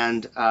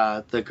 and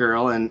the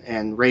girl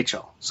and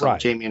Rachel. So right.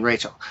 Jamie and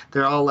Rachel,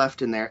 they're all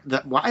left in there.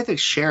 Why the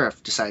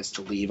sheriff decides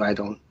to leave, I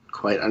don't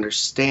quite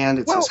understand.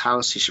 It's his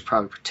house. He should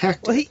probably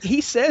protect it. Well,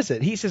 he says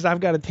it. He says, I've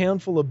got a town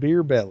full of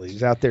beer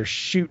bellies out there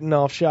shooting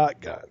off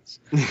shotguns.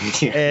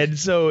 Yeah. And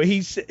so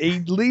he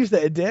leaves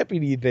that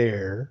deputy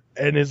there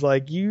and is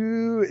like,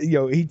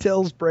 he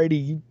tells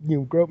Brady,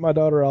 you grope my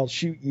daughter, I'll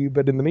shoot you.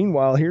 But in the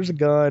meanwhile, here's a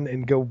gun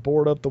and go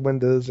board up the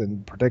windows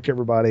and protect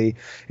everybody.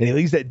 And he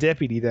leaves that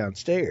deputy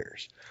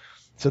downstairs.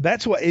 So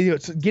that's what,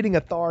 it's getting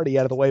authority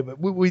out of the way. But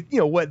we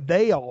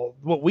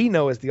what we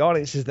know as the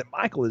audience is that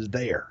Michael is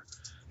there.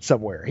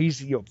 somewhere.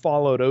 He's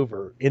followed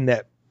over in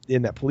that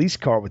police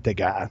car with the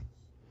guy.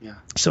 Yeah.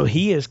 So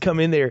he has come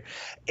in there,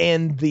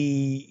 and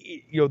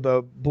the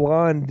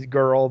blonde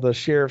girl, the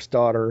sheriff's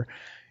daughter,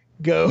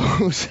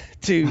 goes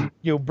to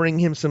bring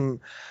him some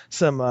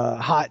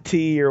hot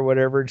tea or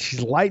whatever. And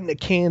she's lighting a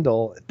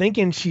candle,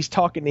 thinking she's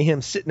talking to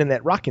him sitting in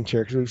that rocking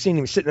chair, because we've seen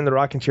him sitting in the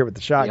rocking chair with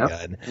the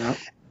shotgun. Yep.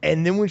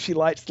 And then when she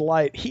lights the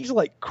light, he's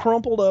like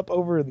crumpled up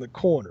over in the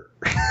corner,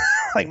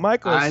 like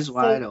Michael eyes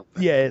wide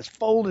open. Yeah, it's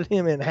folded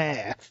him in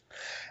half.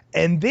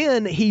 And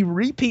then he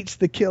repeats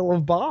the kill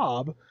of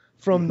Bob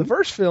from the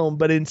first film,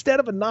 but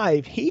instead of a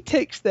knife, he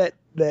takes that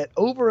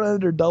over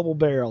under double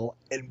barrel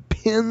and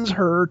pins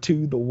her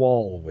to the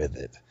wall with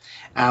it.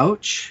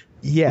 Ouch.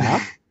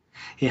 Yeah.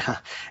 Yeah.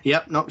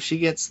 Yep. Nope. She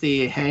gets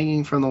the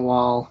hanging from the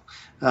wall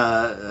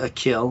a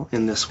kill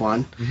in this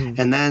one,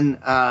 and then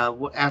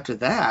after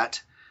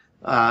that,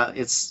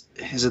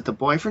 is it the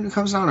boyfriend who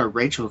comes down or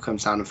Rachel who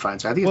comes down and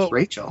finds her? I think it's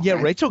Rachel. Yeah,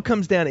 right? Rachel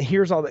comes down and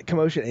hears all that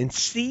commotion and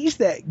sees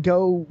that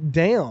go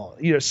down.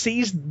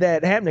 Sees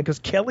that happening because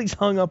Kelly's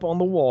hung up on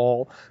the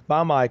wall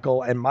by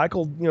Michael, and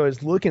Michael,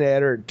 is looking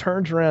at her and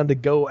turns around to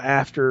go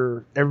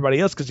after everybody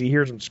else because he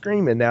hears them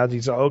screaming. Now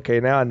he's like, okay,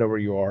 now I know where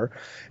you are,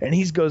 and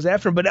he goes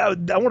after him. But I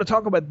want to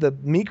talk about the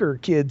Meeker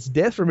kid's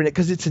death for a minute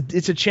because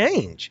it's a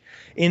change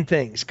in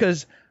things.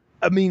 Because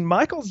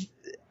Michael's.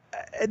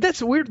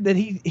 That's weird that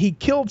he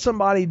killed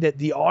somebody that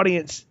the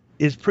audience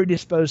is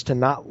predisposed to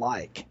not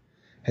like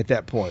at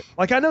that point.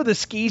 Like, I know the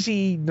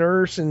skeezy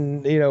nurse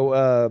and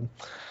EMT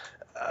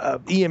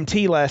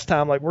last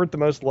time weren't the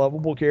most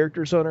lovable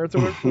characters on earth,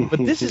 but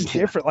this is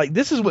different. Like,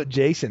 this is what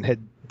Jason had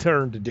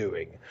turned to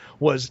doing,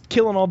 was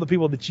killing all the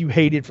people that you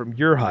hated from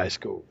your high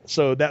school.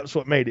 So that's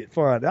what made it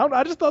fun.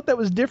 I just thought that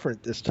was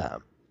different this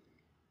time.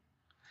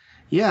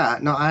 Yeah,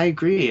 no, I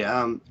agree.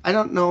 I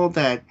don't know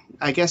that.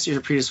 I guess you're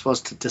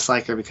predisposed to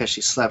dislike her because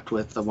she slept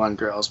with the one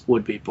girl's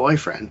would-be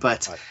boyfriend,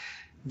 but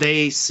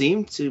they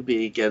seem to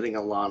be getting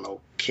along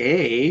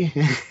okay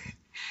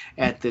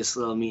at this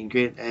little meet and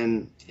greet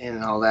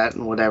and all that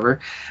and whatever.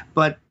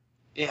 But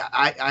yeah,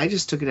 I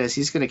just took it as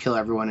he's going to kill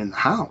everyone in the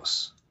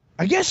house.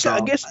 I guess I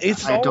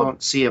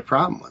don't see a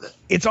problem with it.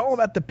 It's all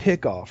about the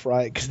pick-off,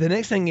 right? Because the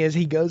next thing is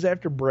he goes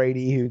after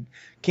Brady, who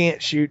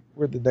can't shoot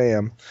with the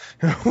damn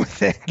with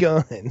that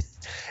gun,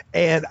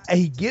 and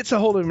he gets a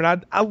hold of him.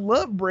 And I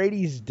love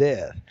Brady's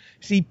death.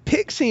 So he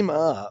picks him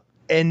up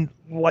and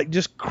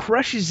just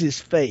crushes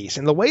his face,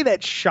 and the way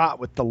that's shot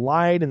with the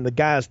light and the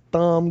guy's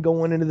thumb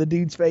going into the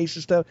dude's face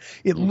and stuff,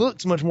 it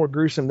looks much more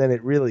gruesome than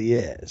it really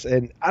is.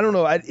 And I don't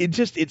know,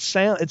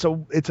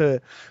 it's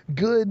a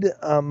good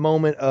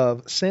moment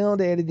of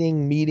sound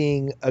editing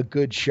meeting a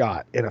good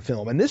shot in a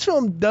film, and this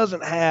film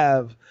doesn't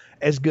have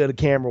as good a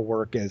camera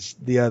work as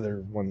the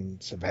other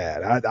ones have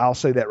had. I'll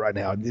say that right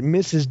now. It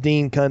misses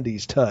Dean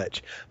Cundy's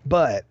touch,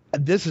 but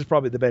this is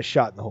probably the best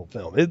shot in the whole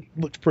film. It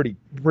looks pretty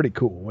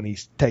cool when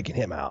he's taking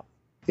him out.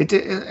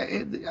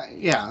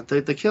 Yeah,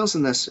 the kills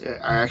in this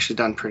are actually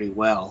done pretty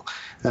well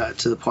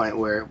to the point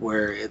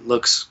where it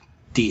looks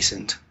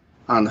decent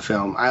on the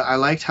film. I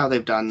liked how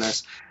they've done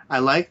this. I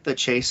liked the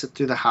chase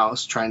through the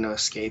house trying to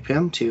escape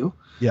him too.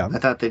 Yeah, I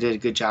thought they did a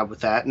good job with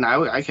that, and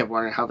I kept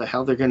wondering how the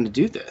hell they're going to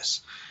do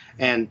this.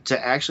 And to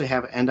actually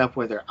have it end up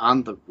where they're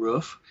on the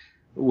roof,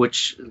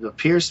 which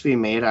appears to be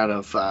made out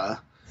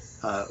of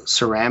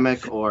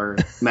ceramic or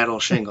metal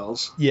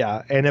shingles.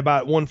 Yeah, and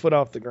about 1 foot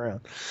off the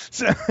ground.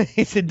 So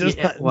it does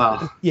not.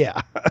 Well,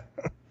 yeah,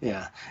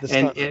 yeah,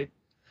 and it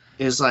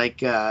is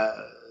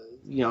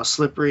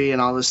slippery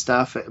and all this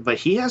stuff. But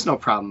he has no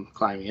problem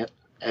climbing it,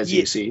 as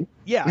you see.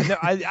 Yeah, no,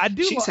 I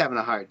do. She's having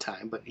a hard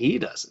time, but he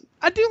doesn't.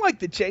 I do like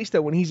the chase,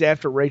 though, when he's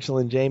after Rachel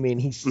and Jamie and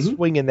he's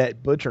swinging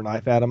that butcher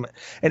knife at him.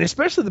 And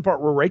especially the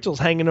part where Rachel's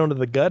hanging onto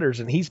the gutters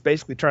and he's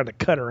basically trying to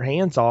cut her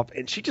hands off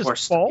and she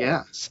just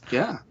falls.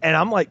 Yeah. And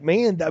I'm like,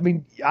 man,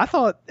 I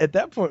thought at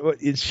that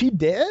point, is she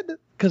dead?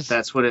 Because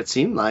that's what it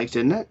seemed like,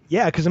 didn't it?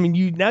 Yeah, because, and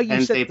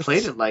they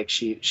played it like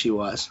she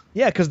was.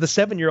 Yeah, because the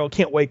 7-year-old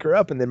can't wake her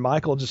up and then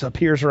Michael just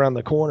appears around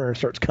the corner and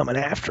starts coming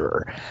after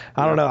her.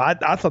 I don't know.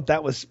 I thought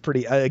that was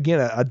pretty, again,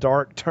 a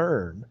dark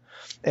turn.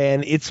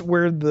 And it's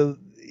where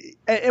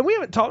and we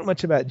haven't talked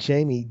much about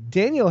Jamie.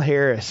 Danielle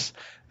Harris,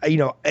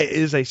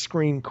 is a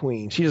scream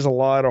queen. She does a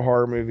lot of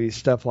horror movies,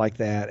 stuff like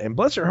that. And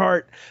bless her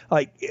heart,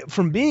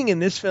 from being in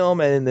this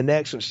film and in the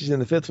next one, she's in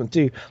the 5th one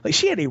too,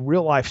 she had a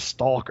real life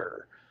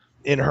stalker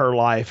in her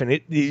life, and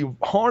it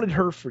haunted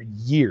her for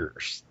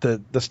years,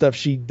 the stuff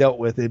she dealt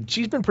with. And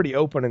she's been pretty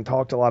open and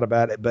talked a lot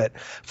about it. But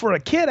for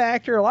a kid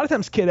actor, a lot of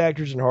times kid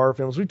actors in horror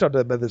films, we've talked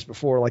about this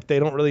before, they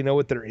don't really know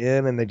what they're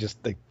in, and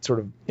they sort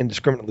of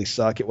indiscriminately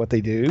suck at what they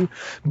do.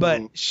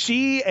 But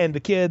she and the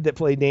kid that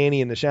played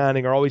Danny in The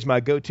Shining are always my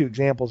go-to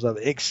examples of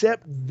it,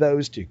 except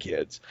those two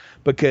kids,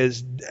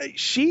 because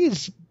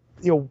she's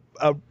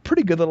a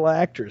pretty good little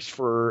actress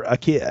for a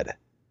kid.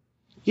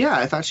 Yeah,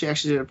 I thought she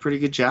actually did a pretty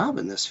good job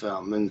in this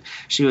film, and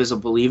she was a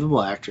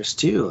believable actress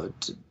too.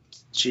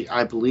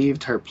 I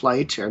believed her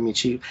plight.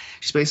 She's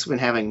basically been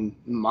having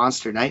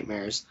monster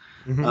nightmares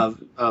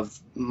of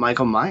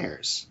Michael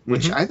Myers,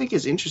 which I think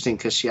is interesting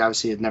because she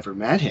obviously had never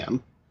met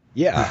him.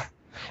 Yeah.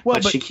 Well,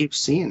 but she keeps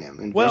seeing him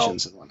in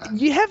visions and whatnot.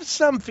 You have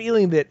some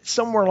feeling that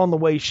somewhere along the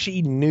way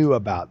she knew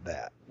about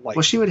that. Like,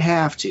 well, she would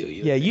have to.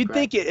 You'd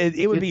think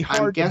it would be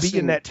hard to be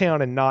in that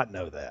town and not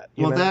know that.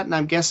 You know? That, and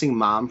I'm guessing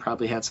Mom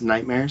probably had some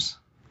nightmares.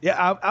 Yeah,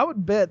 I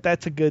would bet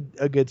that's a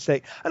good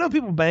stake. I know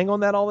people bang on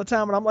that all the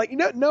time, and I'm like,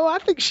 no, I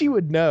think she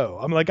would know.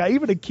 I'm like,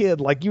 even a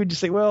kid, like, you would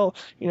just say, well,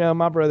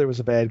 my brother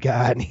was a bad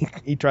guy, and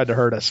he tried to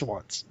hurt us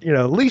once.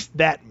 At least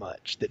that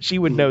much, that she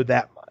would know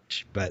that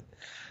much. But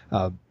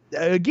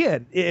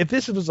again, if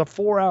this was a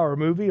 4-hour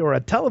movie or a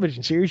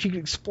television series, you could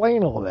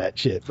explain all that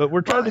shit. But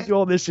we're trying to do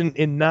all this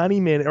in 90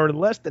 minutes or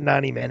less than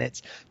 90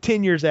 minutes,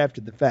 10 years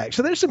after the fact.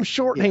 So there's some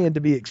shorthand to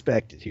be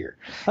expected here.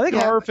 I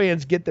think horror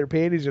fans get their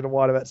panties in a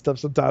wad about stuff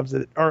sometimes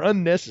that are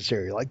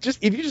unnecessary. Like,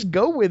 if you just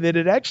go with it,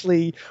 it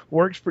actually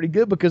works pretty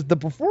good because the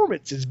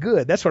performance is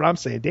good. That's what I'm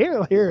saying.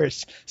 Danielle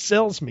Harris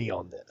sells me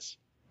on this.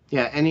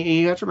 Yeah, and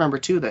you have to remember,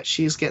 too, that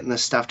she's getting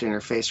this stuffed in her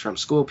face from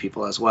school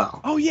people as well.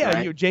 Oh, yeah.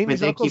 Right?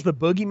 Jamie's uncle's the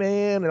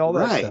boogeyman and all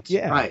that stuff.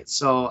 Yeah. Right.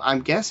 So I'm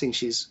guessing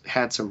she's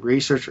had some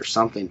research or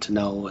something to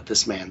know what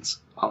this man's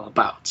all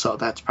about. So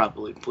that's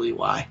probably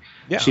why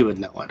she would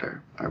know it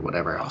or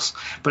whatever else.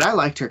 But I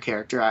liked her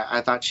character.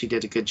 I thought she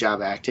did a good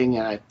job acting,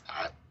 and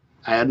I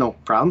had no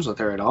problems with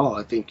her at all.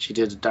 I think she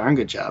did a darn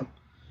good job.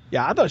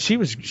 Yeah, I thought she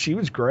was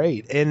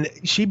great. And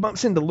she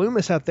bumps into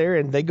Loomis out there,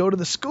 and they go to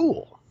the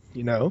school.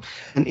 An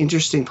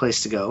interesting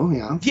place to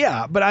go.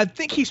 Yeah, but I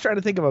think he's trying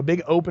to think of a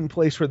big open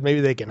place where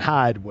maybe they can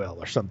hide well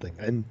or something,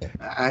 and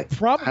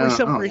probably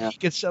somewhere he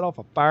could set off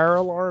a fire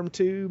alarm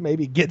too,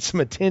 maybe get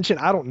some attention.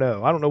 I don't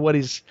know what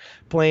his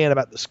plan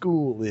about the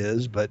school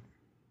is, but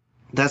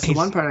that's the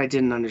one part I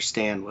didn't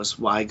understand was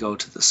why go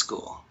to the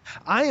school.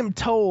 I am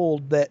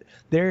told that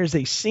there is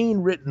a scene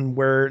written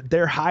where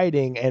they're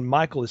hiding and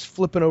Michael is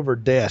flipping over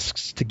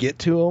desks to get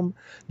to them.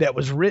 That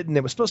was written.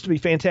 It was supposed to be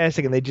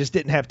fantastic, and they just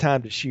didn't have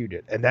time to shoot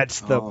it. And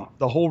that's the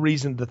whole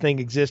reason the thing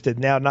existed.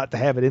 Now, not to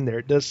have it in there,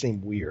 it does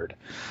seem weird.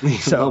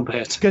 So,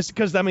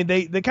 because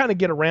they kind of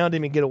get around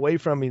him and get away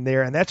from him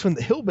there, and that's when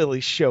the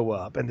hillbillies show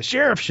up and the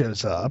sheriff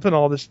shows up and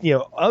all this,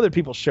 other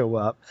people show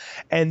up,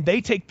 and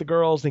they take the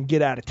girls and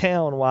get out of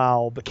town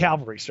while the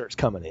cavalry starts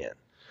coming in.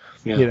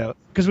 Yeah.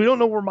 Because we don't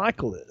know where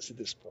Michael is at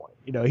this point.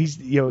 He's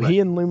he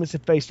and Loomis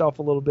have faced off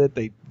a little bit.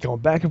 They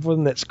going back and forth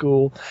in that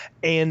school,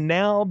 and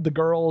now the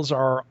girls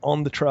are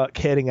on the truck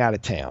heading out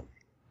of town.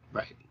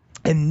 Right.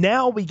 And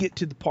now we get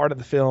to the part of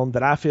the film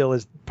that I feel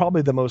is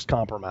probably the most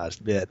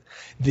compromised bit,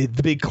 the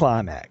big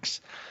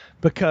climax.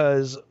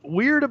 Because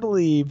we're to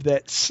believe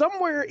that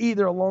somewhere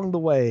either along the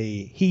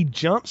way, he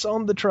jumps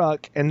on the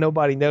truck and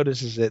nobody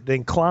notices it,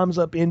 then climbs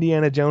up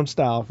Indiana Jones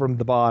style from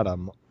the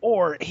bottom.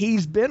 Or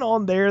he's been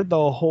on there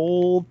the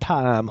whole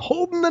time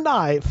holding the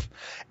knife,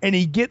 and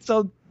he gets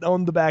on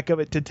the back of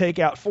it to take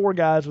out 4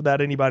 guys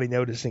without anybody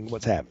noticing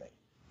what's happening.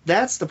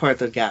 That's the part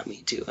that got me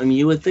too. I mean,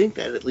 you would think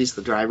that at least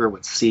the driver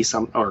would see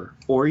some,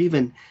 or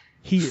even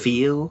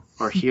feel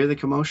or hear the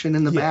commotion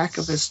in the back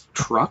of his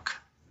truck.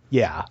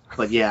 Yeah.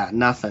 But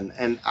nothing.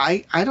 And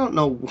I don't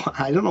know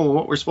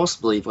what we're supposed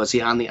to believe. Was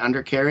he on the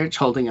undercarriage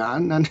holding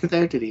on under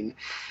there? Did he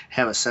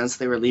have a sense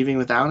they were leaving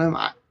without him?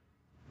 I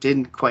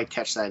didn't quite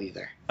catch that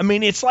either. I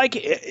mean, it's like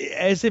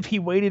as if he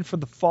waited for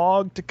the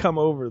fog to come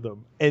over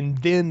them and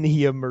then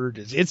he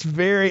emerges. It's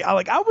very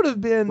I would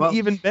have been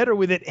even better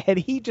with it had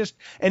he just,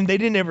 and they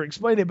didn't ever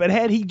explain it, but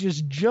had he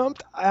just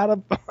jumped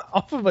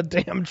off of a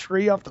damn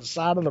tree off the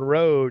side of the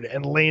road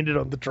and landed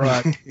on the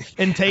truck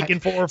and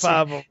taken 4 or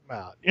 5 of them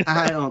out.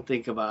 I don't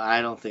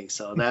think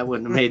so. That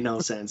wouldn't have made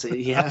no sense.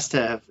 He has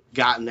to have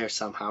gotten there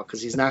somehow,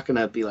 because he's not going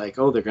to be like,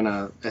 oh, they're going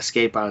to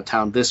escape out of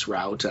town this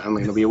route. I'm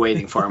going to be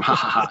waiting for him. Ha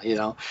ha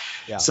ha.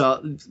 Yeah.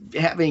 So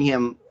having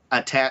him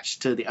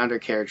attached to the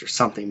undercarriage or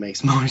something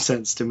makes more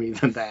sense to me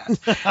than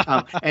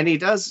that. And he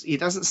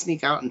doesn't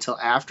sneak out until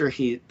after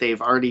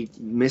they've already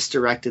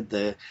misdirected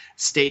the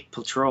state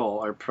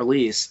patrol or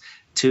police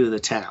to the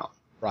town.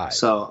 Right.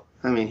 So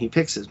I mean, he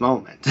picks his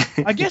moment.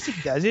 I guess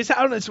he does.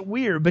 It's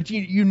weird, but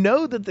you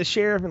know that the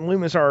sheriff and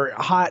Loomis are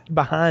hot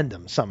behind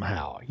him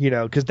somehow,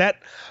 because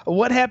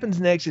what happens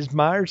next is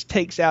Myers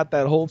takes out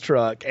that whole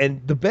truck,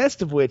 and the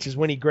best of which is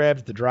when he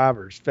grabs the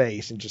driver's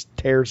face and just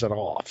tears it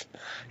off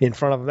in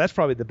front of him. That's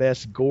probably the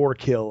best gore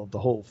kill of the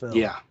whole film.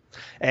 Yeah.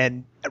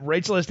 And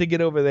Rachel has to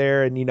get over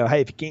there and,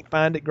 hey, if you can't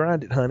find it,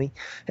 grind it, honey.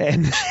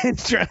 And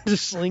trying to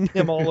sling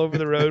him all over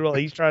the road while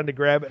he's trying to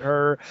grab at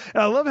her.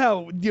 And I love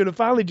how, to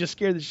finally just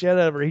scare the shit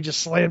out of her, he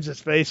just slams his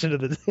face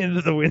into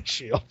the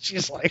windshield.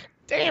 She's like,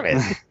 damn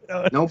it.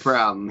 No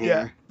problem here.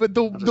 Yeah. But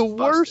the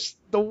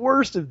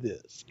worst of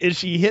this is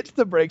she hits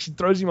the brakes and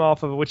throws him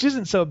off of it, which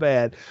isn't so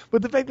bad.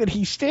 But the fact that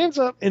he stands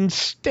up and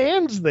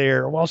stands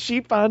there while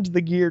she finds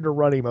the gear to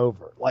run him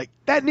over. Like,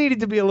 that needed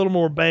to be a little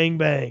more bang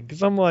bang.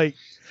 Because I'm like,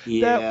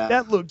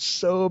 that looked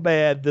so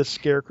bad, the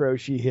scarecrow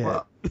she hit.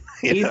 Well,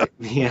 either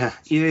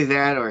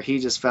that or he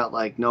just felt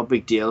like, no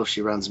big deal if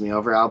she runs me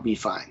over, I'll be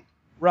fine.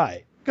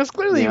 Right. Because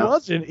clearly he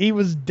wasn't. He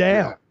was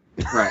down.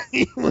 Right.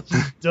 He was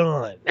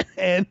done.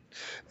 And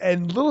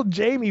little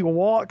Jamie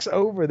walks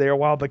over there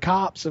while the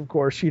cops, of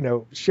course,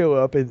 show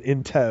up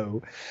in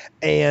tow,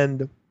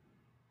 and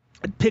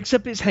picks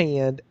up his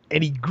hand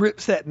and he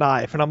grips that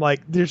knife, and I'm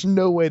like, there's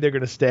no way they're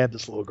going to stab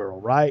this little girl,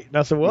 right? And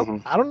I said,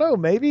 well, I don't know,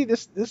 maybe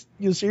this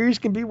series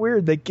can be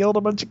weird. They killed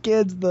a bunch of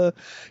kids the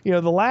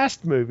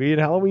last movie in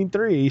Halloween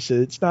 3, so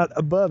it's not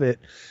above it.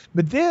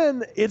 But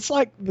then it's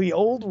like the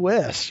Old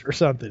West or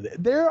something.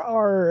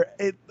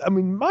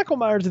 Michael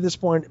Myers at this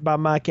point, by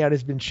my count,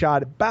 has been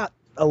shot about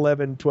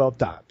 11, 12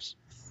 times.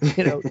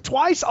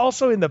 Twice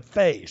also in the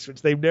face,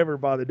 which they've never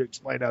bothered to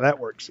explain how that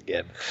works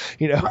again.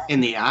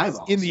 In the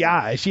eyeballs. In the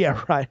eyes,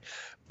 yeah, right.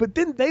 But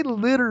then they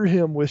litter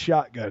him with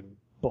shotgun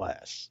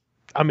blasts.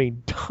 I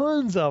mean,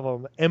 tons of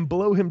them, and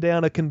blow him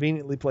down a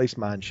conveniently placed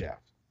mine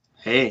shaft.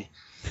 Hey,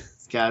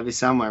 it's got to be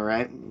somewhere,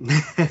 right?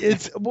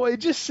 It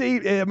just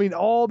seemed,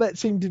 all that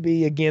seemed to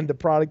be, again, the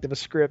product of a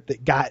script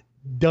that got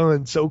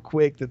done so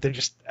quick that they're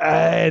just,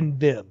 and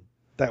then.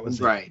 That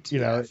was right.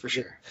 It. For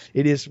sure.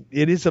 It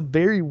is a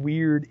very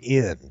weird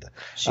end.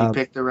 She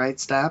picked the right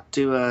stop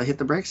to hit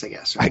the brakes, I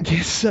guess. Right? I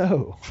guess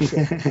so.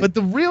 But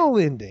the real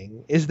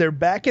ending is they're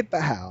back at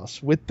the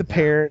house with the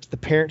parents. The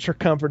parents are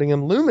comforting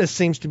him. Loomis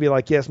seems to be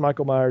like, yes,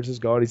 Michael Myers is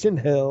gone. He's in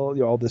hell.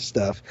 All this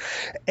stuff.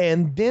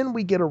 And then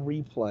we get a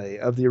replay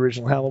of the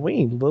original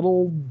Halloween.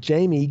 Little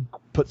Jamie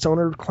puts on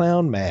her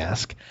clown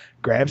mask,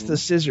 grabs the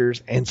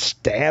scissors, and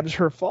stabs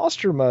her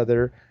foster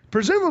mother,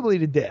 presumably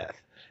to death.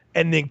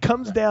 And then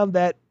comes down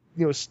that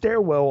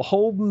stairwell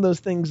holding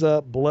those things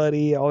up,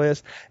 bloody, all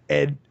this.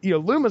 And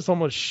Loomis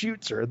almost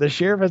shoots her. The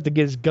sheriff has to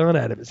get his gun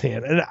out of his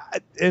hand.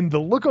 And the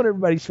look on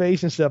everybody's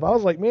face and stuff, I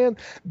was like, man,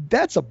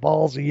 that's a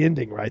ballsy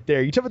ending right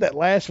there. You talk about that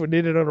last one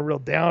ended on a real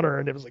downer,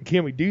 and it was like,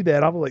 can we do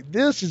that? I was like,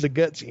 this is a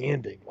gutsy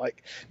ending.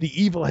 Like,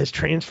 the evil has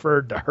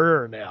transferred to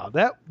her now.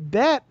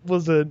 That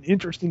was an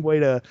interesting way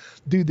to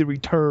do the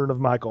return of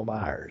Michael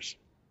Myers.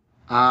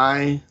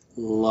 I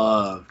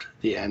loved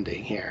the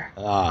ending here.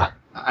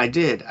 I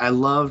did. I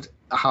loved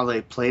how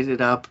they played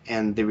it up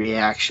and the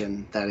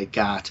reaction that it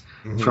got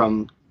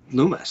from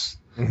Loomis.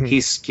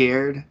 He's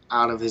scared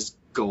out of his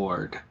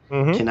gourd.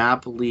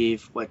 Cannot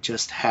believe what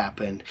just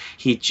happened.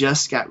 He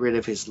just got rid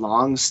of his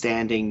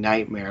long-standing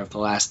nightmare of the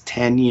last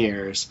 10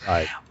 years,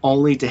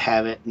 only to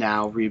have it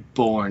now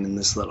reborn in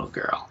this little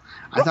girl.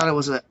 I thought it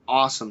was an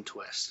awesome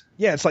twist.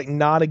 Yeah, it's like,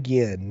 not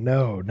again.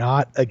 No,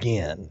 not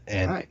again.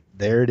 And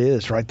there it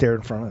is, right there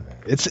in front of him.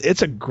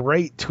 It's a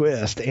great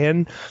twist,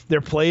 and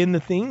they're playing the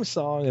theme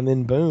song, and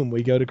then boom,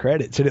 we go to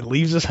credits, and it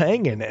leaves us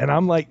hanging. And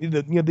I'm like,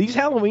 these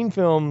Halloween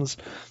films,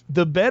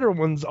 the better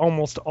ones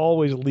almost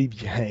always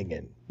leave you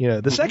hanging.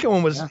 The second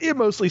one was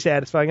mostly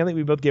satisfying. I think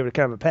we both gave it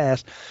kind of a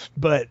pass,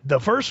 but the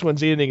first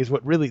one's ending is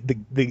what really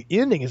the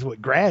ending is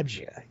what grabs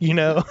you. And you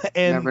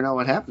never know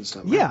what happens to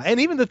them. Yeah, and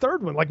even the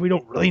third one, like, we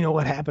don't really know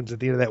what happens at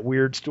the end of that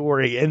weird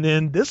story, and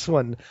then this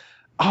one.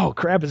 Oh,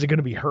 crap, is it going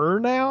to be her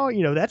now?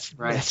 That's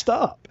messed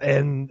up.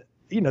 And,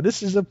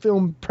 this is a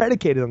film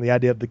predicated on the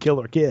idea of the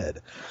killer kid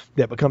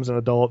that becomes an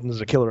adult and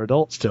is a killer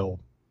adult still.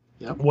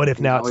 Yep. What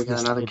if now we got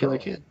another killer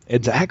kid?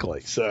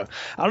 Exactly. So,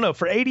 I don't know.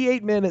 For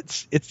 88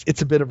 minutes,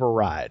 it's a bit of a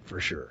ride for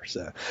sure.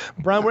 So,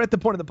 Brian, we're at the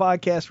point of the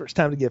podcast where it's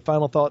time to give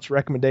final thoughts,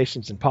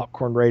 recommendations, and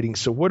popcorn ratings.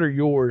 So, what are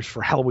yours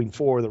for Halloween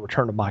 4, The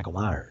Return of Michael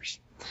Myers?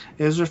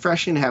 It was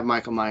refreshing to have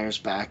Michael Myers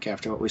back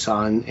after what we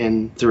saw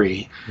in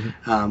 3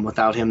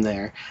 without him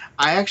there.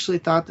 I actually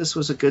thought this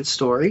was a good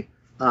story.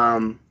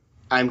 I'm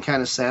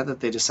kind of sad that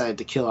they decided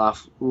to kill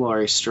off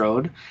Laurie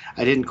Strode.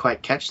 I didn't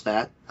quite catch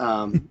that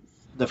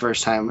the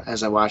first time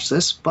as I watched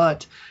this,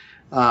 but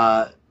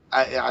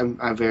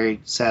I'm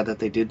very sad that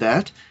they did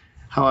that.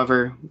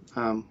 However,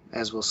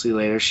 as we'll see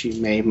later, she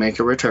may make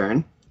a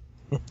return.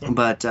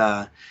 But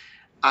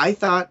I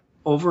thought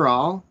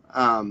overall...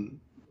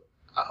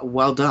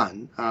 well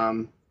done.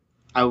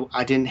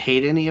 I didn't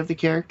hate any of the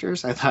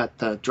characters. I thought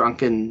the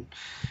drunken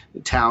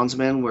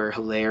townsmen were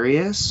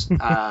hilarious.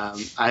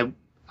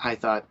 I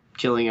thought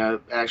killing an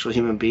actual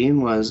human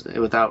being was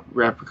without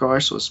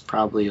recourse was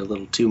probably a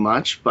little too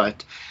much,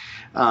 but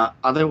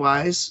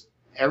otherwise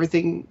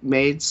everything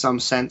made some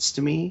sense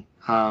to me.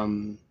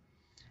 And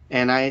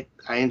I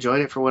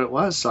enjoyed it for what it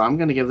was. So I'm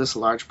going to give this a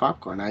large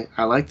popcorn.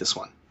 I like this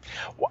one.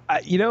 Well,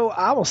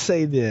 I will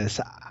say this.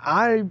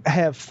 I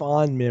have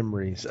fond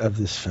memories of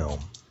this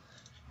film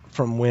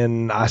from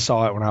when I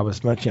saw it when I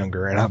was much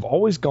younger, and I've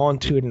always gone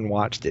to it and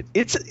watched it.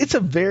 It's a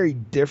very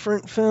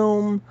different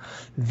film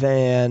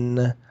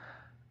than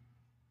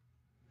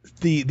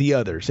the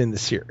others in the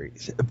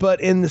series.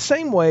 But in the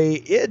same way,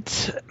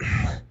 it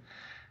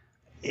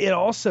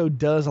also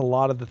does a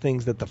lot of the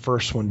things that the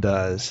first one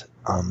does.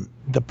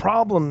 The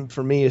problem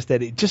for me is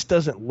that it just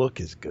doesn't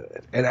look as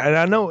good. And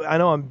I know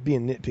I'm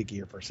being nitpicky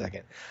here for a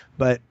second,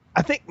 but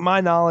I think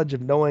my knowledge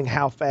of knowing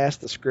how fast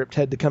the script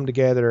had to come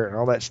together and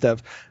all that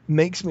stuff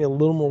makes me a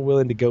little more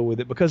willing to go with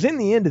it, because in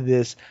the end of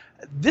this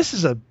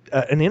is an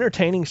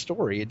entertaining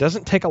story. It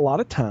doesn't take a lot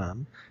of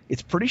time.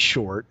 It's pretty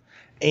short.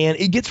 And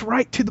it gets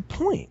right to the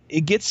point.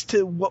 It gets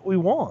to what we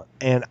want.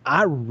 And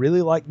I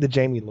really like the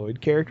Jamie Lloyd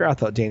character. I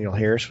thought Daniel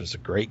Harris was a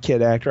great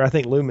kid actor. I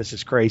think Loomis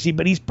is crazy,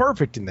 but he's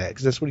perfect in that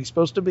because that's what he's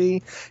supposed to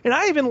be. And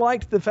I even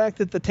liked the fact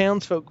that the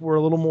townsfolk were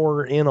a little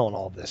more in on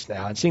all this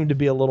now. It seemed to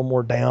be a little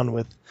more down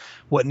with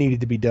what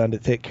needed to be done to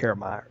take care of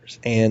Myers.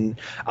 And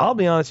I'll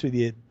be honest with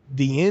you,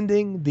 the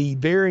ending, the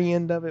very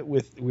end of it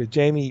with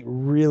Jamie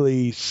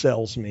really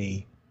sells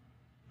me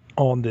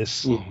on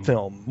this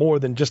film more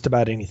than just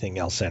about anything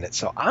else in it.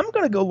 So I'm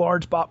going to go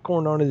large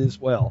popcorn on it as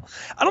well.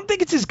 I don't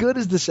think it's as good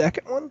as the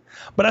second one,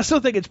 but I still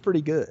think it's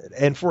pretty good.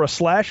 And for a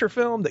slasher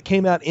film that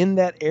came out in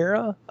that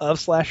era of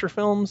slasher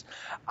films,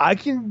 I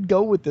can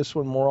go with this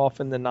one more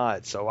often than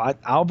not. So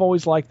I've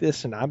always liked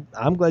this, and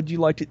I'm glad you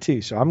liked it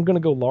too. So I'm going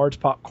to go large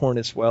popcorn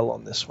as well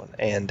on this one.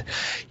 And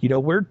you know,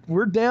 we're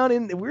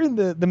in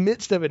the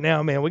midst of it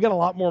now, man. We got a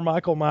lot more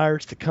Michael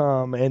Myers to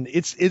come, and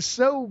it's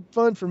so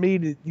fun for me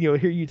to hear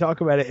you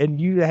talk about it. And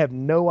you have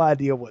no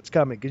idea what's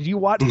coming because you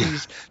watch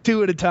these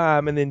two at a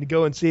time and then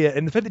go and see it.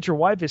 And the fact that your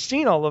wife has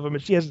seen all of them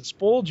and she hasn't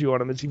spoiled you on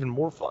them, it's even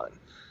more fun.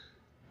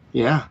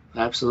 Yeah,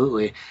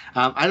 absolutely.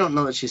 I don't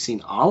know that she's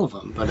seen all of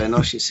them, but I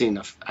know she's seen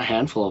a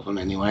handful of them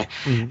anyway.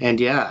 And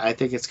yeah, I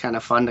think it's kind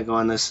of fun to go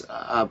on this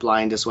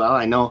blind as well.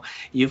 I know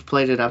you've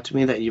played it up to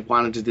me that you've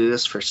wanted to do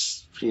this for,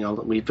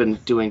 we've been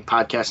doing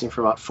podcasting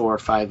for about 4 or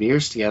 5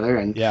 years together.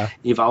 And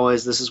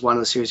this is one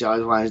of the series you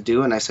always wanted to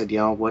do. And I said,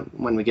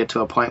 when we get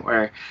to a point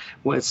where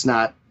it's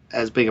not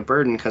as big a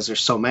burden because there's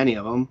so many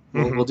of them,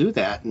 we'll do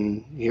that.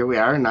 And here we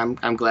are. And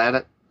I'm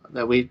glad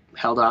that we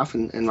held off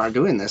and are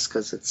doing this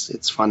because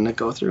it's fun to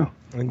go through.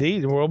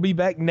 Indeed. We'll be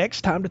back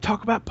next time to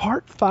talk about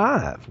Part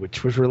 5,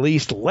 which was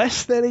released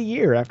less than a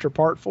year after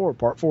Part 4.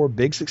 Part 4,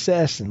 big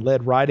success, and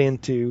led right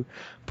into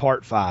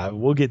Part 5.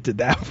 We'll get to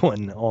that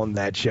one on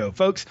that show.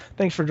 Folks,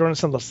 thanks for joining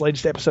us on this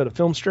latest episode of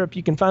Film Strip.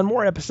 You can find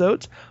more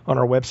episodes on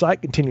our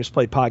website,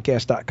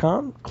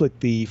 continuousplaypodcast.com. Click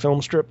the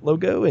Film Strip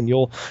logo, and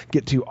you'll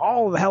get to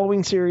all of the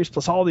Halloween series,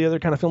 plus all the other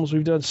kind of films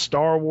we've done: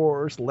 Star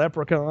Wars,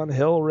 Leprechaun,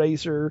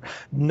 Hellraiser,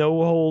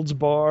 No Holds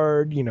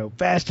Barred,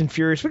 Fast and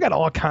Furious. We got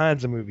all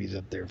kinds of movies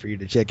up there for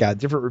you to check out,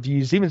 different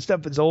reviews, even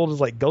stuff as old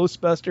as like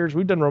Ghostbusters.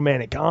 We've done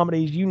romantic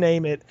comedies, you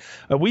name it.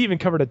 We even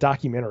covered a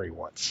documentary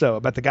once,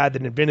 about the guy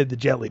that invented the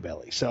Jelly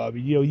Belly. So,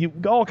 you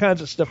all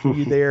kinds of stuff for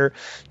you there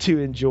to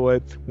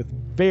enjoy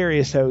with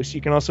various hosts.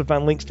 You can also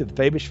find links to the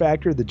Fabish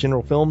Factor, the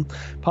General Film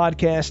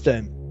Podcast,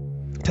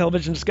 and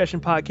television discussion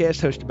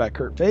podcast hosted by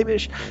Kurt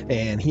Fabish,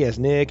 and he has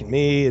Nick and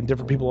me and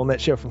different people on that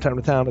show from time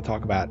to time to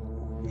talk about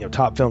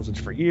top films in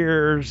different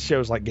years,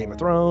 shows like Game of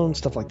Thrones,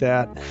 stuff like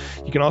that.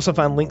 You can also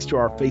find links to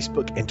our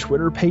Facebook and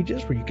Twitter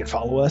pages where you can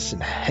follow us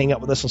and hang out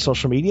with us on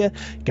social media.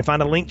 You can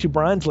find a link to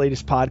Brian's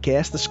latest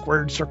podcast, The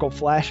Squared Circle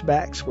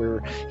Flashbacks,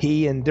 where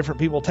he and different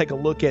people take a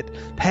look at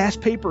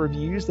past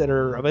pay-per-views that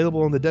are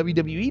available on the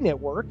WWE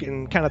Network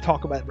and kind of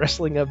talk about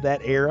wrestling of that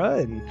era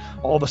and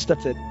all the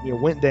stuff that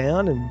went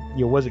down and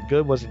was it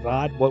good, was it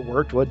not, what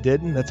worked, what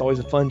didn't. That's always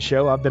a fun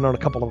show. I've been on a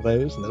couple of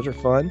those, and those are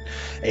fun,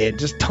 and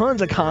just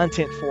tons of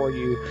content for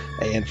you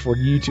and for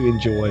you to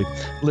enjoy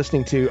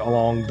listening to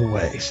along the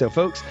way. So,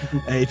 folks,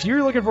 if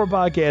you're looking for a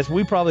podcast,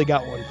 we probably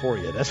got one for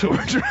you. That's what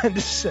we're trying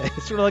to say.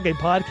 It's sort of like a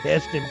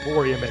podcast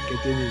emporium at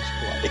Continuous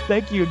Play.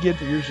 Thank you again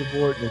for your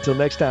support. And until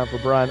next time, for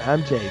Brian,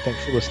 I'm Jay.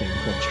 Thanks for listening to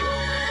Film Strip.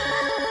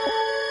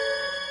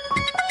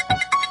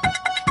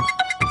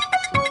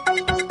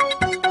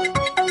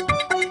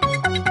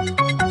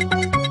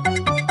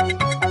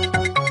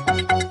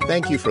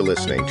 Thank you for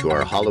listening to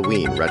our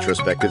Halloween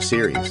retrospective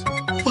series.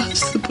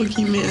 What's the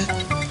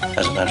boogeyman?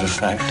 As a matter of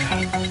fact,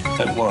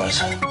 it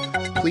was.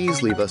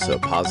 Please leave us a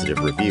positive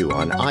review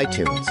on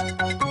iTunes,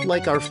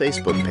 like our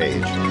Facebook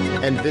page,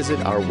 and visit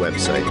our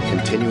website,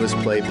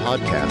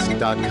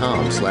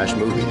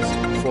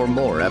 continuousplaypodcast.com/movies, for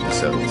more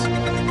episodes.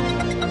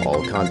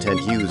 All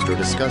content used or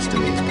discussed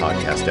in these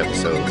podcast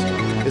episodes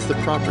is the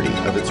property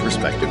of its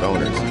respective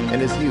owners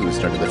and is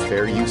used under the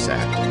Fair Use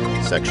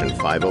Act, Section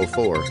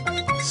 504,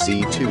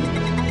 C2,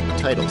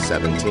 Title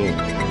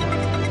 17.